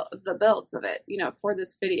of the builds of it, you know, for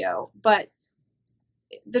this video. But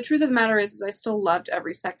the truth of the matter is I still loved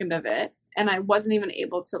every second of it, and I wasn't even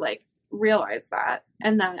able to like realize that,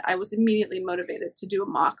 and then I was immediately motivated to do a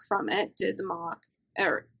mock from it. Did the mock,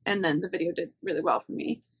 and then the video did really well for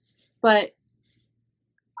me. But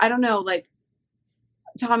I don't know, like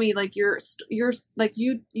Tommy, like you're like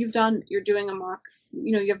you're doing a mock.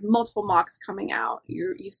 You know, you have multiple mocks coming out.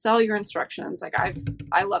 You sell your instructions. Like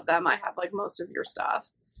I love them. I have like most of your stuff.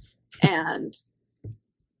 And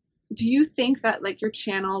do you think that like your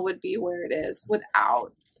channel would be where it is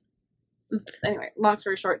without? Anyway, long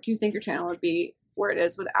story short, do you think your channel would be where it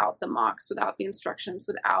is without the mocks, without the instructions,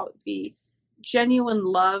 without the genuine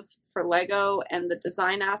love for Lego and the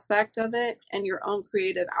design aspect of it and your own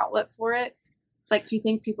creative outlet for it? Like, do you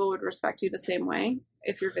think people would respect you the same way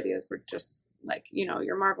if your videos were just like, you know,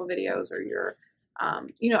 your Marvel videos or your,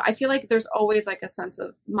 you know, I feel like there's always like a sense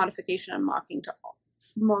of modification and mocking to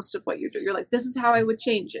most of what you do. You're like, this is how I would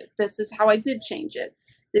change it. This is how I did change it.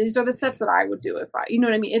 These are the sets that I would do if I, you know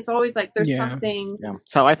what I mean? It's always like there's something. Yeah,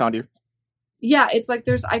 that's how I found you. Yeah, it's like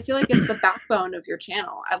I feel like it's the backbone of your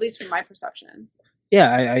channel, at least from my perception. Yeah,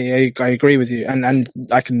 I agree with you, and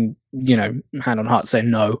I can, you know, hand on heart say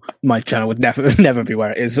no, my channel would never be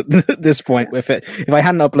where it is at this point. If I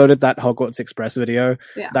hadn't uploaded that Hogwarts Express video,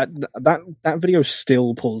 that video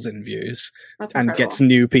still pulls in views and gets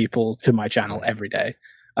new people to my channel every day.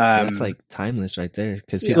 That's like timeless right there,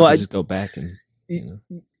 because people can just go back and, you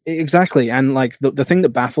know. Exactly, and like the thing that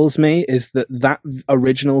baffles me is that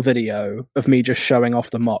original video of me just showing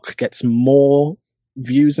off the mock gets more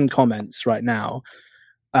views and comments right now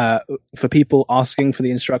for people asking for the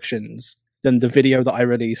instructions than the video that I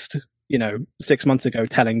released, you know, 6 months ago,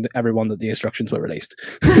 telling everyone that the instructions were released.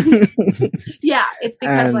 Yeah, it's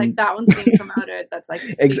because like that one's being promoted. That's like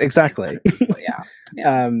exactly.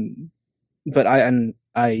 Yeah. But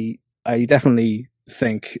I definitely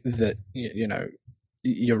think that, you know,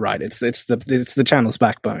 you're right. It's the channel's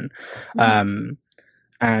backbone,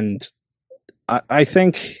 and I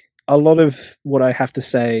think a lot of what I have to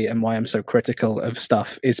say and why I'm so critical of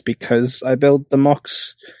stuff is because I build the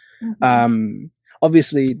mocks.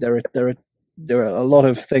 Obviously, there are a lot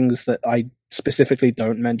of things that I specifically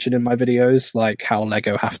don't mention in my videos, like how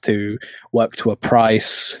Lego have to work to a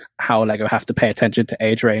price, how Lego have to pay attention to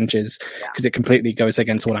age ranges, because it completely goes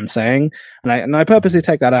against what I'm saying, and I purposely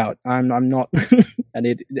take that out. I'm not an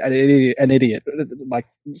idiot, like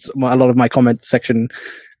a lot of my comment section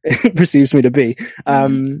perceives me to be.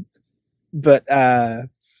 But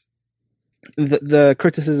the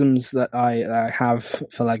criticisms that I have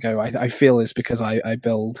for Lego, I feel is because I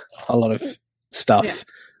build a lot of stuff,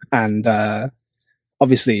 and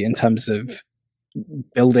obviously in terms of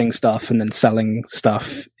building stuff and then selling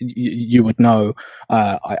stuff, you would know,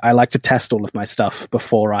 I like to test all of my stuff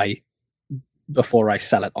before I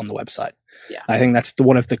sell it on the website. I think that's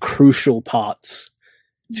one of the crucial parts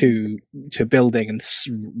to building and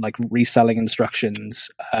like reselling instructions,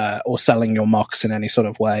 or selling your mocks in any sort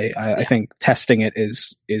of way. I think testing it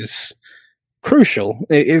is crucial.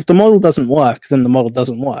 If the model doesn't work, then the model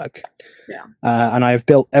doesn't work. And I've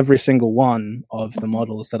built every single one of the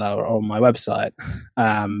models that are on my website.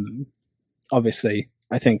 Obviously,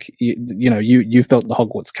 I think you've built the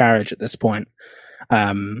Hogwarts carriage at this point.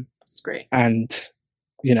 It's great. And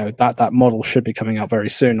you know, that model should be coming out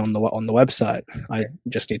very soon on the website. I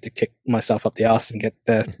just need to kick myself up the arse and get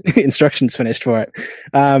the instructions finished for it.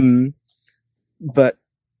 But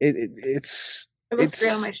it looks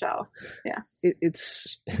great on my shelf. Yeah,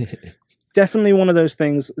 it's definitely one of those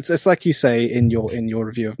things. It's like you say in your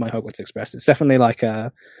review of my Hogwarts Express. It's definitely like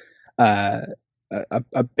a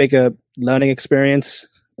bigger learning experience,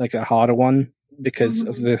 like a harder one, because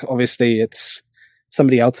of obviously it's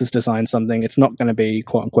somebody else has designed something. It's not going to be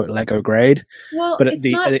quote unquote Lego grade, but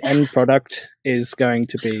the end product is going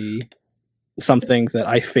to be something that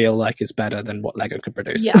I feel like is better than what Lego could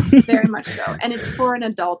produce. Yeah, very much so. And it's for an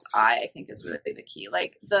adult eye, I think, is really the key.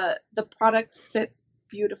 Like the product sits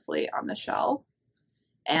beautifully on the shelf,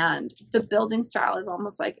 and the building style is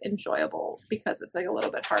almost like enjoyable because it's like a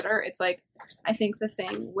little bit harder. It's like, I think the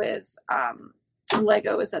thing with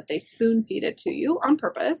Lego is that they spoon feed it to you on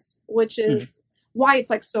purpose, which is why it's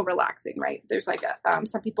like so relaxing, right? There's like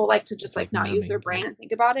some people like to just like not use their brain and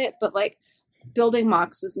think about it, but like building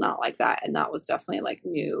mocks is not like that, and that was definitely like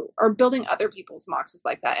new. Or building other people's mocks is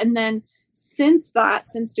like that. And then since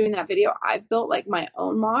doing that video, I've built like my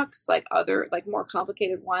own mocks, like other like more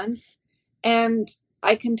complicated ones. And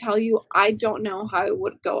I can tell you, I don't know how I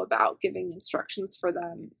would go about giving instructions for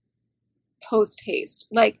them post haste.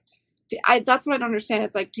 Like, that's what I don't understand.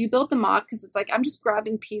 It's like, do you build the mock? Because it's like, I'm just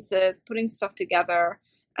grabbing pieces, putting stuff together,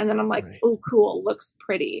 and then I'm like, oh, cool, looks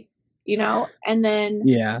pretty, you know? And then,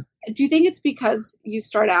 do you think it's because you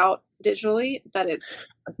start out digitally that it's...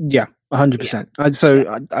 Yeah, 100%.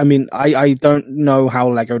 So, I mean, I don't know how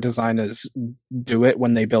Lego designers do it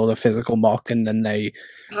when they build a physical mock and then they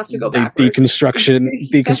have to go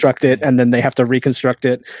deconstruct it, and then they have to reconstruct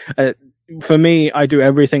it. For me, I do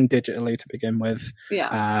everything digitally to begin with.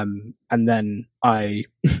 Yeah. And then I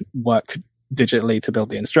work digitally to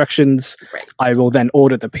build the instructions. Right. I will then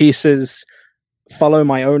order the pieces, follow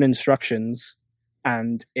my own instructions,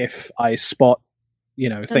 and if I spot,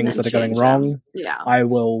 things that are going wrong, I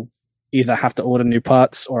will either have to order new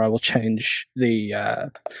parts or I will change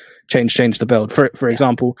the change the build. For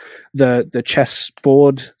example, the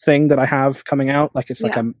chessboard thing that I have coming out, like it's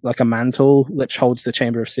like a mantle which holds the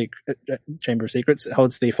Chamber of Secrets. It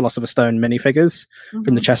holds the Philosopher's Stone minifigures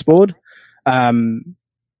from the chessboard.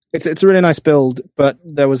 It's a really nice build, but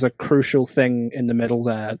there was a crucial thing in the middle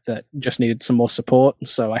there that just needed some more support.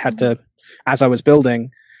 So I had to, as I was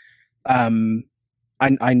building,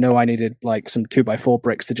 I know I needed like some 2x4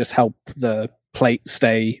 bricks to just help the plate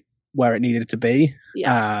stay where it needed to be.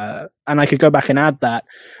 Yeah. And I could go back and add that,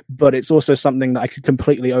 but it's also something that I could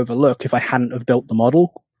completely overlook if I hadn't have built the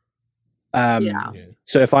model.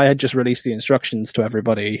 So if I had just released the instructions to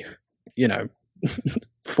everybody,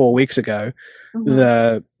 4 weeks ago,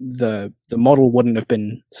 the model wouldn't have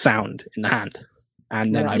been sound in the hand.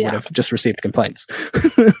 And then I would have just received complaints.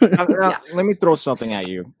 Now, let me throw something at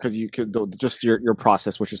you, because you could just your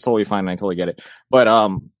process, which is totally fine. And I totally get it. But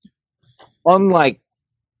unlike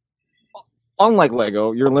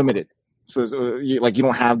Lego, you're limited. So you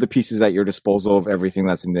don't have the pieces at your disposal of everything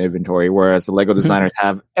that's in the inventory, whereas the Lego designers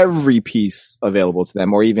have every piece available to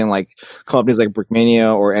them. Or even like companies like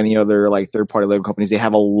Brickmania or any other like third-party Lego companies, they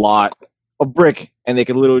have a lot of brick, and they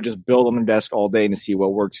could literally just build on their desk all day and see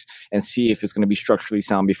what works and see if it's going to be structurally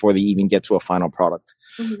sound before they even get to a final product.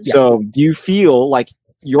 So do you feel like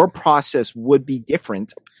your process would be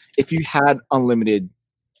different if you had unlimited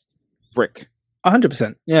brick?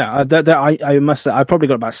 100%. Yeah. I must say, I've probably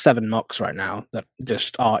got about 7 mocks right now that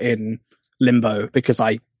just are in limbo because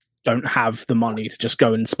I don't have the money to just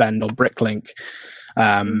go and spend on Bricklink.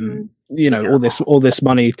 All this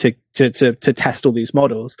money to test all these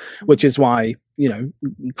models, which is why,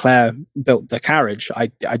 Claire built the carriage.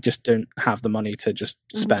 I just don't have the money to just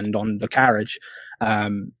spend on the carriage.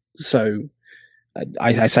 So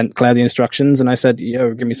I sent Claire the instructions and I said,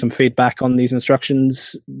 give me some feedback on these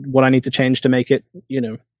instructions, what I need to change to make it,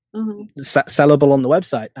 sellable on the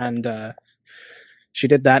website. And she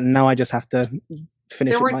did that, and now I just have to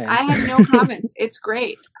finish it. I had no comments. It's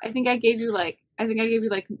great. I think I gave you like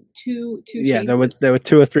two yeah, changes. there were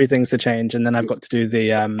 2 or 3 things to change, and then I've got to do the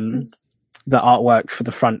artwork for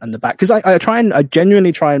the front and the back, because I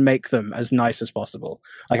genuinely try and make them as nice as possible.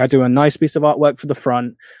 Like I do a nice piece of artwork for the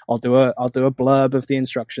front. I'll do a blurb of the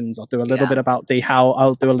instructions. I'll do a little bit about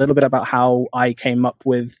how I came up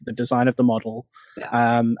with the design of the model.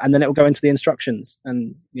 And then it will go into the instructions.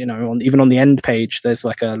 And even on the end page, there's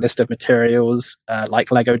like a list of materials, like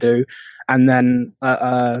Lego do, and then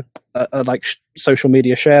like social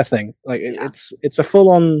media share thing. Like it's a full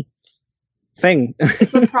on thing.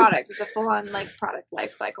 It's a product. It's a full-on like product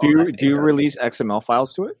life cycle. Do you release XML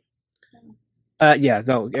files to it? Yeah,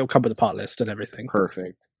 it'll come with a part list and everything.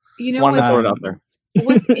 Perfect. Throw it out there.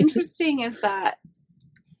 What's interesting is that,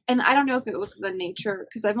 and I don't know if it was the nature,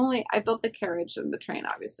 because I built the carriage and the train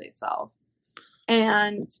obviously itself,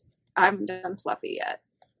 and I haven't done Fluffy yet,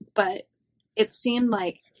 but it seemed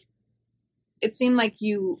like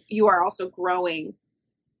you are also growing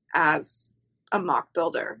as a mock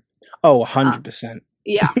builder. Oh, 100%.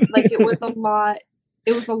 Yeah, like it was a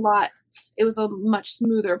much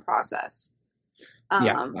smoother process.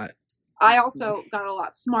 I also got a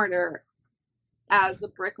lot smarter as a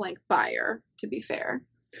Bricklink buyer, to be fair.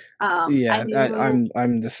 I'm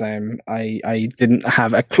the same. I didn't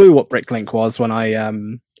have a clue what Bricklink was when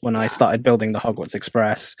I started building the Hogwarts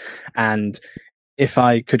Express, and if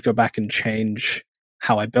I could go back and change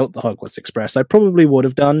how I built the Hogwarts Express, I probably would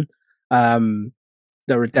have done.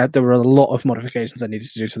 There were a lot of modifications I needed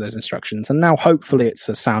to do to those instructions, and now hopefully it's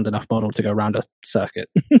a sound enough model to go around a circuit.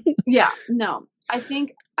 Yeah, no, I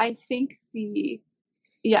think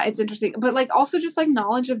yeah, it's interesting, but like also just like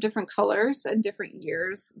knowledge of different colors and different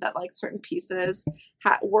years that like certain pieces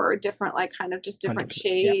were different, like kind of just different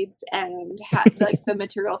shades, and had like the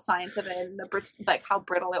material science of it, and like how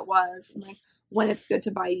brittle it was, and like when it's good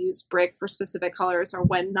to buy used brick for specific colors or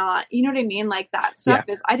when not. You know what I mean? Like that stuff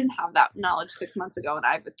is, I didn't have that knowledge 6 months ago, and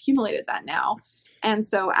I've accumulated that now. And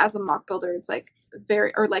so as a mock builder, it's like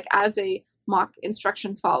like as a mock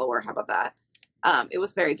instruction follower, how about that? It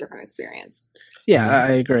was a very different experience. Yeah,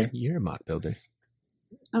 I agree. You're a mock builder.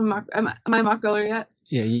 Am I a mock builder yet?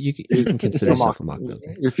 Yeah, you can consider yourself a mock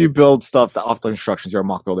builder. If you build stuff off the instructions, you're a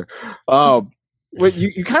mock builder. Well,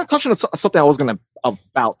 you kind of touched on something I was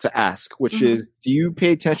about to ask, which is, do you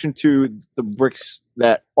pay attention to the bricks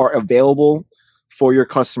that are available for your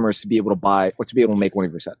customers to be able to buy or to be able to make one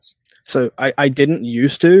of your sets? So I didn't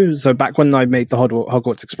used to. So back when I made the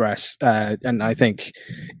Hogwarts Express, and I think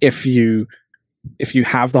if you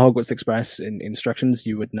have the Hogwarts Express in instructions,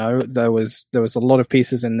 you would know there was a lot of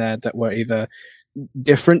pieces in there that were either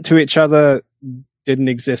different to each other, didn't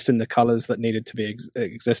exist in the colors that needed to be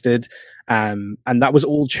existed, and that was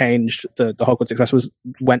all changed. The Hogwarts Express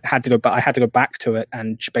I had to go back to it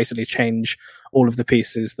and basically change all of the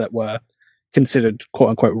pieces that were considered quote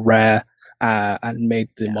unquote rare, and made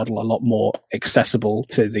the model a lot more accessible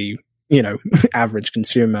to the average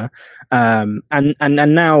consumer. And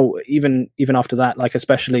now even after that, like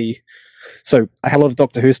especially, so I had a lot of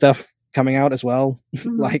Doctor Who stuff coming out as well.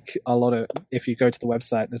 Like a lot of, if you go to the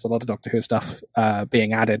website, there's a lot of Doctor Who stuff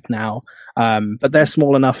being added now, but they're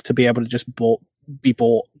small enough to be able to just be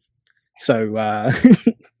bought. So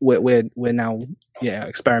we're now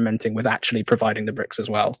experimenting with actually providing the bricks as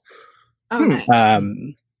well. Oh,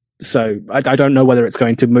 nice. So I don't know whether it's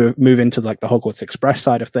going to move into like the Hogwarts Express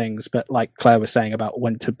side of things, but like Claire was saying about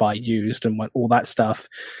when to buy used and all that stuff,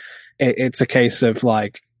 it's a case of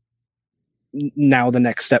like, now the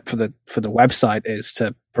next step for the website is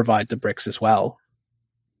to provide the bricks as well.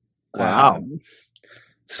 Wow.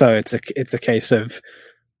 So it's a case of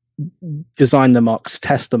design the mocks,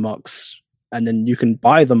 test the mocks, and then you can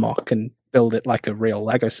buy the mock and build it like a real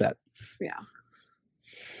Lego set. Yeah.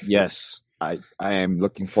 Yes. I am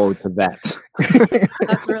looking forward to that.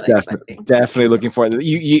 That's really exciting. Definitely looking forward to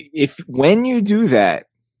that. When you do that,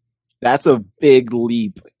 that's a big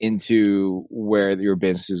leap into where your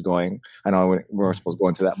business is going. I know we're supposed to go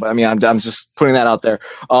into that, but I mean, I'm just putting that out there.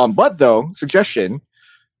 But though, suggestion,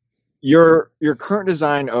 your current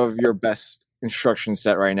design of your best instruction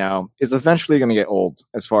set right now is eventually going to get old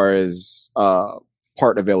as far as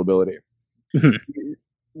part availability.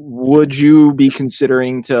 Would you be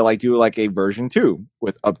considering to like do like a version 2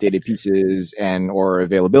 with updated pieces and or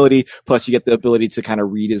availability? Plus, you get the ability to kind of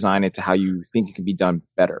redesign it to how you think it can be done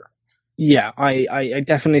better. Yeah, I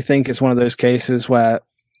definitely think it's one of those cases where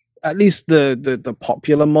at least the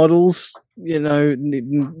popular models,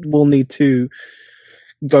 will need to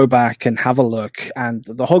go back and have a look. And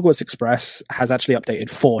the Hogwarts Express has actually updated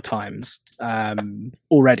 4 times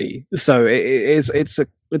already. So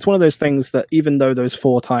it's one of those things that even though those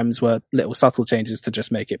 4 times were little subtle changes to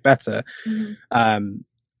just make it better, a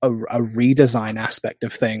redesign aspect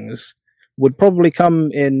of things would probably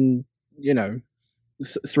come in,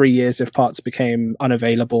 3 years if parts became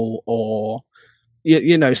unavailable, or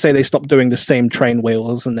say they stop doing the same train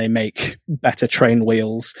wheels and they make better train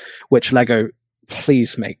wheels, which Lego,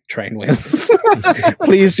 please make train wheels.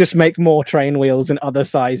 Please just make more train wheels in other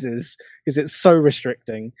sizes, because it's so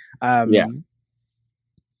restricting.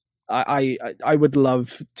 I would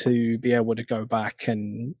love to be able to go back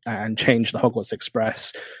and change the Hogwarts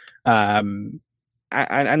Express and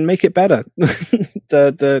make it better.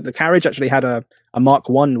 The carriage actually had a Mark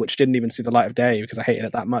 1 which didn't even see the light of day because I hated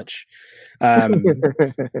it that much. And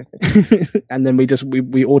then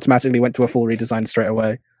we automatically went to a full redesign straight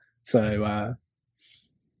away. So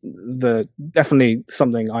definitely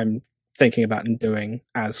something I'm thinking about and doing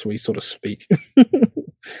as we sort of speak.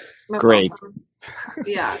 Great. Awesome.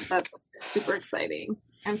 Yeah, that's super exciting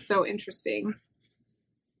and so interesting.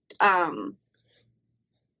 I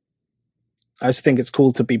just think it's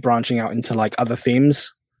cool to be branching out into like other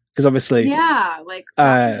themes, because obviously, like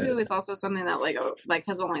Doctor Who is also something that Lego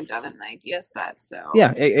has only done in an idea set. So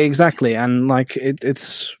yeah, exactly, and like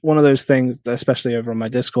it's one of those things, especially over on my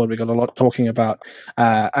Discord, we got a lot talking about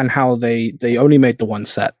and how they only made the one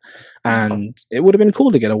set, and it would have been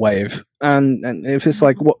cool to get a wave, and if it's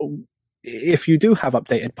like what. If you do have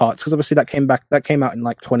updated parts, because obviously that came out in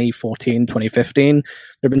like 2014, 2015. There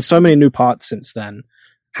have been so many new parts since then.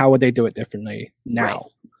 How would they do it differently now?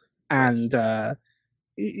 Right. And,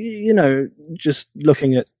 just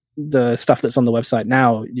looking at the stuff that's on the website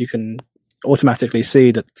now, you can automatically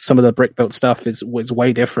see that some of the brick built stuff was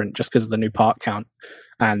way different just because of the new part count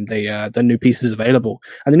and the new pieces available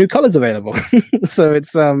and the new colors available. So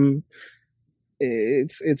it's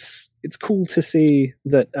cool to see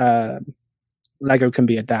that Lego can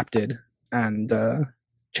be adapted and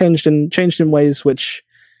changed in ways which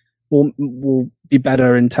will be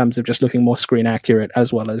better in terms of just looking more screen accurate,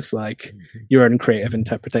 as well as like your own creative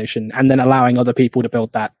interpretation, and then allowing other people to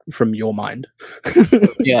build that from your mind.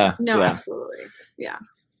 Yeah. No, absolutely. Yeah.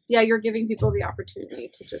 Yeah, you're giving people the opportunity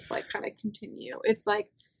to just like kind of continue. It's like,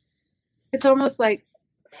 it's almost like,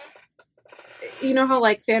 you know how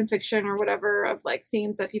like fan fiction or whatever of like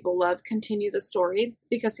themes that people love continue the story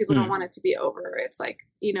because people don't want it to be over. It's like,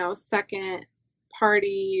 you know, second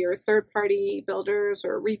party or third party builders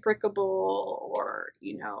or rebrickable or,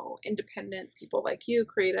 you know, independent people like you,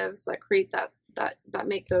 creatives that create that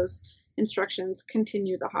make those instructions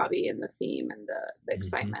continue the hobby and the theme and the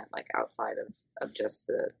excitement like outside of just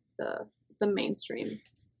the mainstream,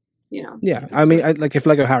 you know. Yeah, I mean, like if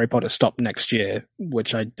Lego Harry Potter stopped next year,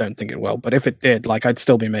 which I don't think it will, but if it did, like I'd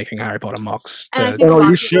still be making Harry Potter mocks.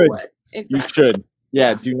 You should. Exactly. You should.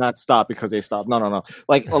 Yeah, do not stop because they stopped. No.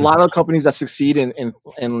 Like a lot of companies that succeed in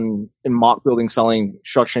mock building, selling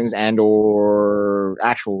instructions and or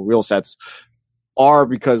actual real sets are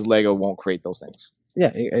because Lego won't create those things. Yeah,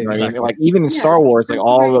 exactly. You know what I mean? Like even in Star Wars, like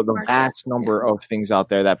all of the vast number of things out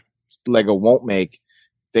there that Lego won't make,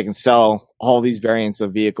 they can sell all these variants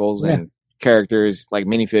of vehicles and characters, like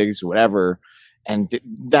minifigs, whatever. And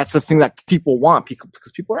that's the thing that people want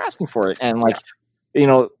because people are asking for it. And like, you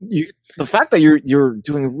know, the fact that you're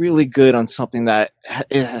doing really good on something that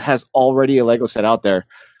it has already a Lego set out there,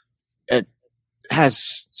 it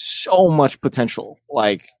has so much potential.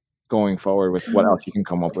 Like going forward with what else you can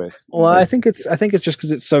come up with. Well, I think it's just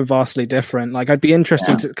because it's so vastly different. Like I'd be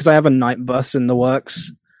interested because I have a night bus in the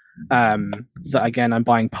works that again I'm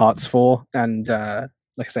buying parts for, and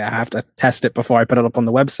like I say, I have to test it before I put it up on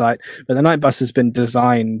the website. But the night bus has been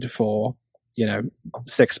designed for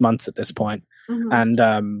 6 months at this point. And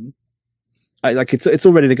it's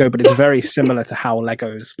all ready to go, but it's very similar to how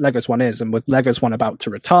Lego's one is. And with Lego's one about to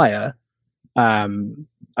retire,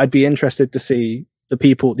 I'd be interested to see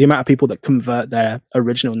the amount of people that convert their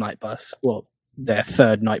original night bus, well, their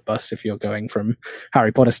third night bus if you're going from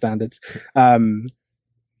Harry Potter standards.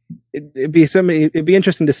 It'd be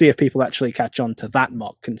interesting to see if people actually catch on to that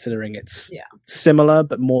mock, considering it's similar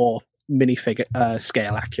but more minifigure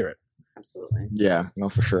scale accurate. Absolutely. Yeah, no,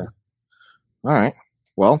 for sure. All right.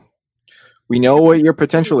 Well, we know what your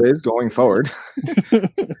potential is going forward.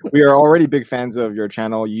 We are already big fans of your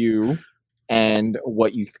channel, and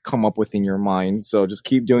what you come up with in your mind. So just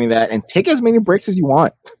keep doing that and take as many breaks as you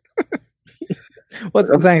want. Well,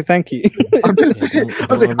 thank you. I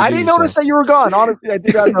didn't notice that you were gone. Honestly, I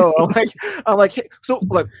did not know. I'm like, hey. So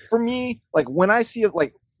like for me, like when I see it,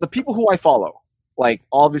 like the people who I follow, like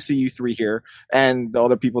obviously you three here and the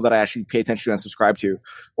other people that I actually pay attention to and subscribe to,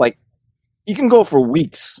 like you can go for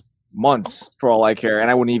weeks, months for all I care,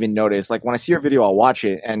 and I wouldn't even notice. Like when I see your video, I'll watch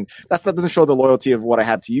it, and that doesn't show the loyalty of what I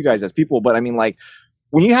have to you guys as people. But I mean, like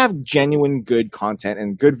when you have genuine good content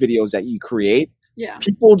and good videos that you create,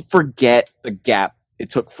 people forget the gap it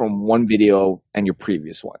took from one video and your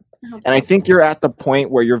previous one. And I think you're at the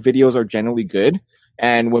point where your videos are generally good,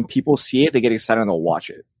 and when people see it, they get excited and they'll watch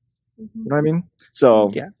it. You know what I mean?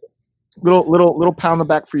 So little pound on the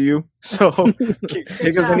back for you. So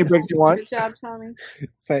take as many breaks you want. Good job, Tommy.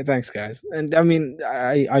 Thanks, guys. And I mean,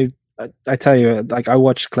 I tell you, like I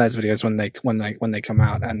watch Claire's videos when they come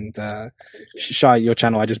out, and Shai, your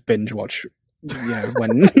channel, I just binge watch.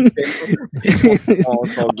 When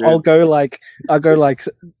I'll go like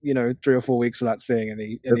 3 or 4 weeks without seeing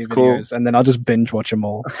any videos, and then I'll just binge watch them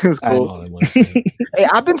all. It's cool. Hey,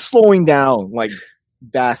 I've been slowing down, like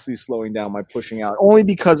vastly slowing down my pushing out, only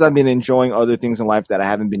because I've been enjoying other things in life that I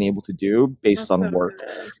haven't been able to do based on work.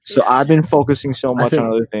 So I've been focusing so much on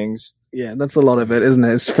other things. Yeah, that's a lot of it, isn't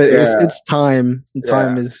it? It's time.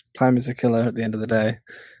 Time is a killer at the end of the day.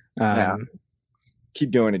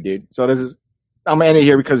 Keep doing it, dude. So I'm gonna end it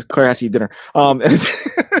here because Claire has to eat dinner.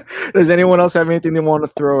 Does anyone else have anything they want to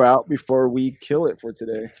throw out before we kill it for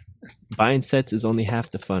today? Buying sets is only half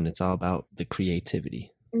the fun. It's all about the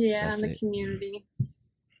creativity. Yeah, that's and the community.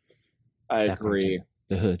 I agree.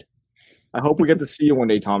 The hood. I hope we get to see you one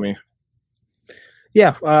day, Tommy.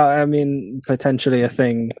 Yeah, I mean, potentially a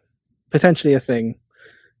thing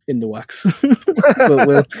in the works.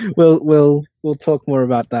 We'll talk more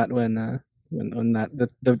about that when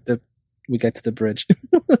we get to the bridge.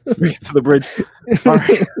 We get to the bridge. All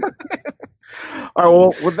right. All right.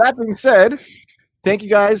 Well, with that being said, thank you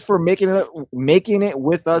guys for making it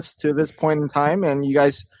with us to this point in time. And you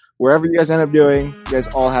guys, wherever you guys end up doing, you guys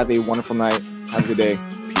all have a wonderful night. Have a good day.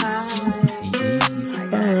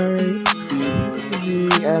 Bye.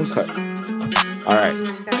 Easy and cut. All right.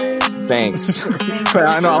 Thanks.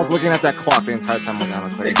 I know I was looking at that clock the entire time.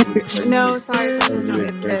 No, sorry. No,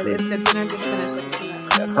 it's good. It's good. Dinner just finished like 2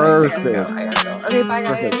 minutes ago. Perfect. I gotta go. Okay, bye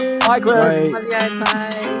guys. Bye, Claire. Love you guys.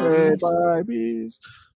 Bye. Bye. Peace.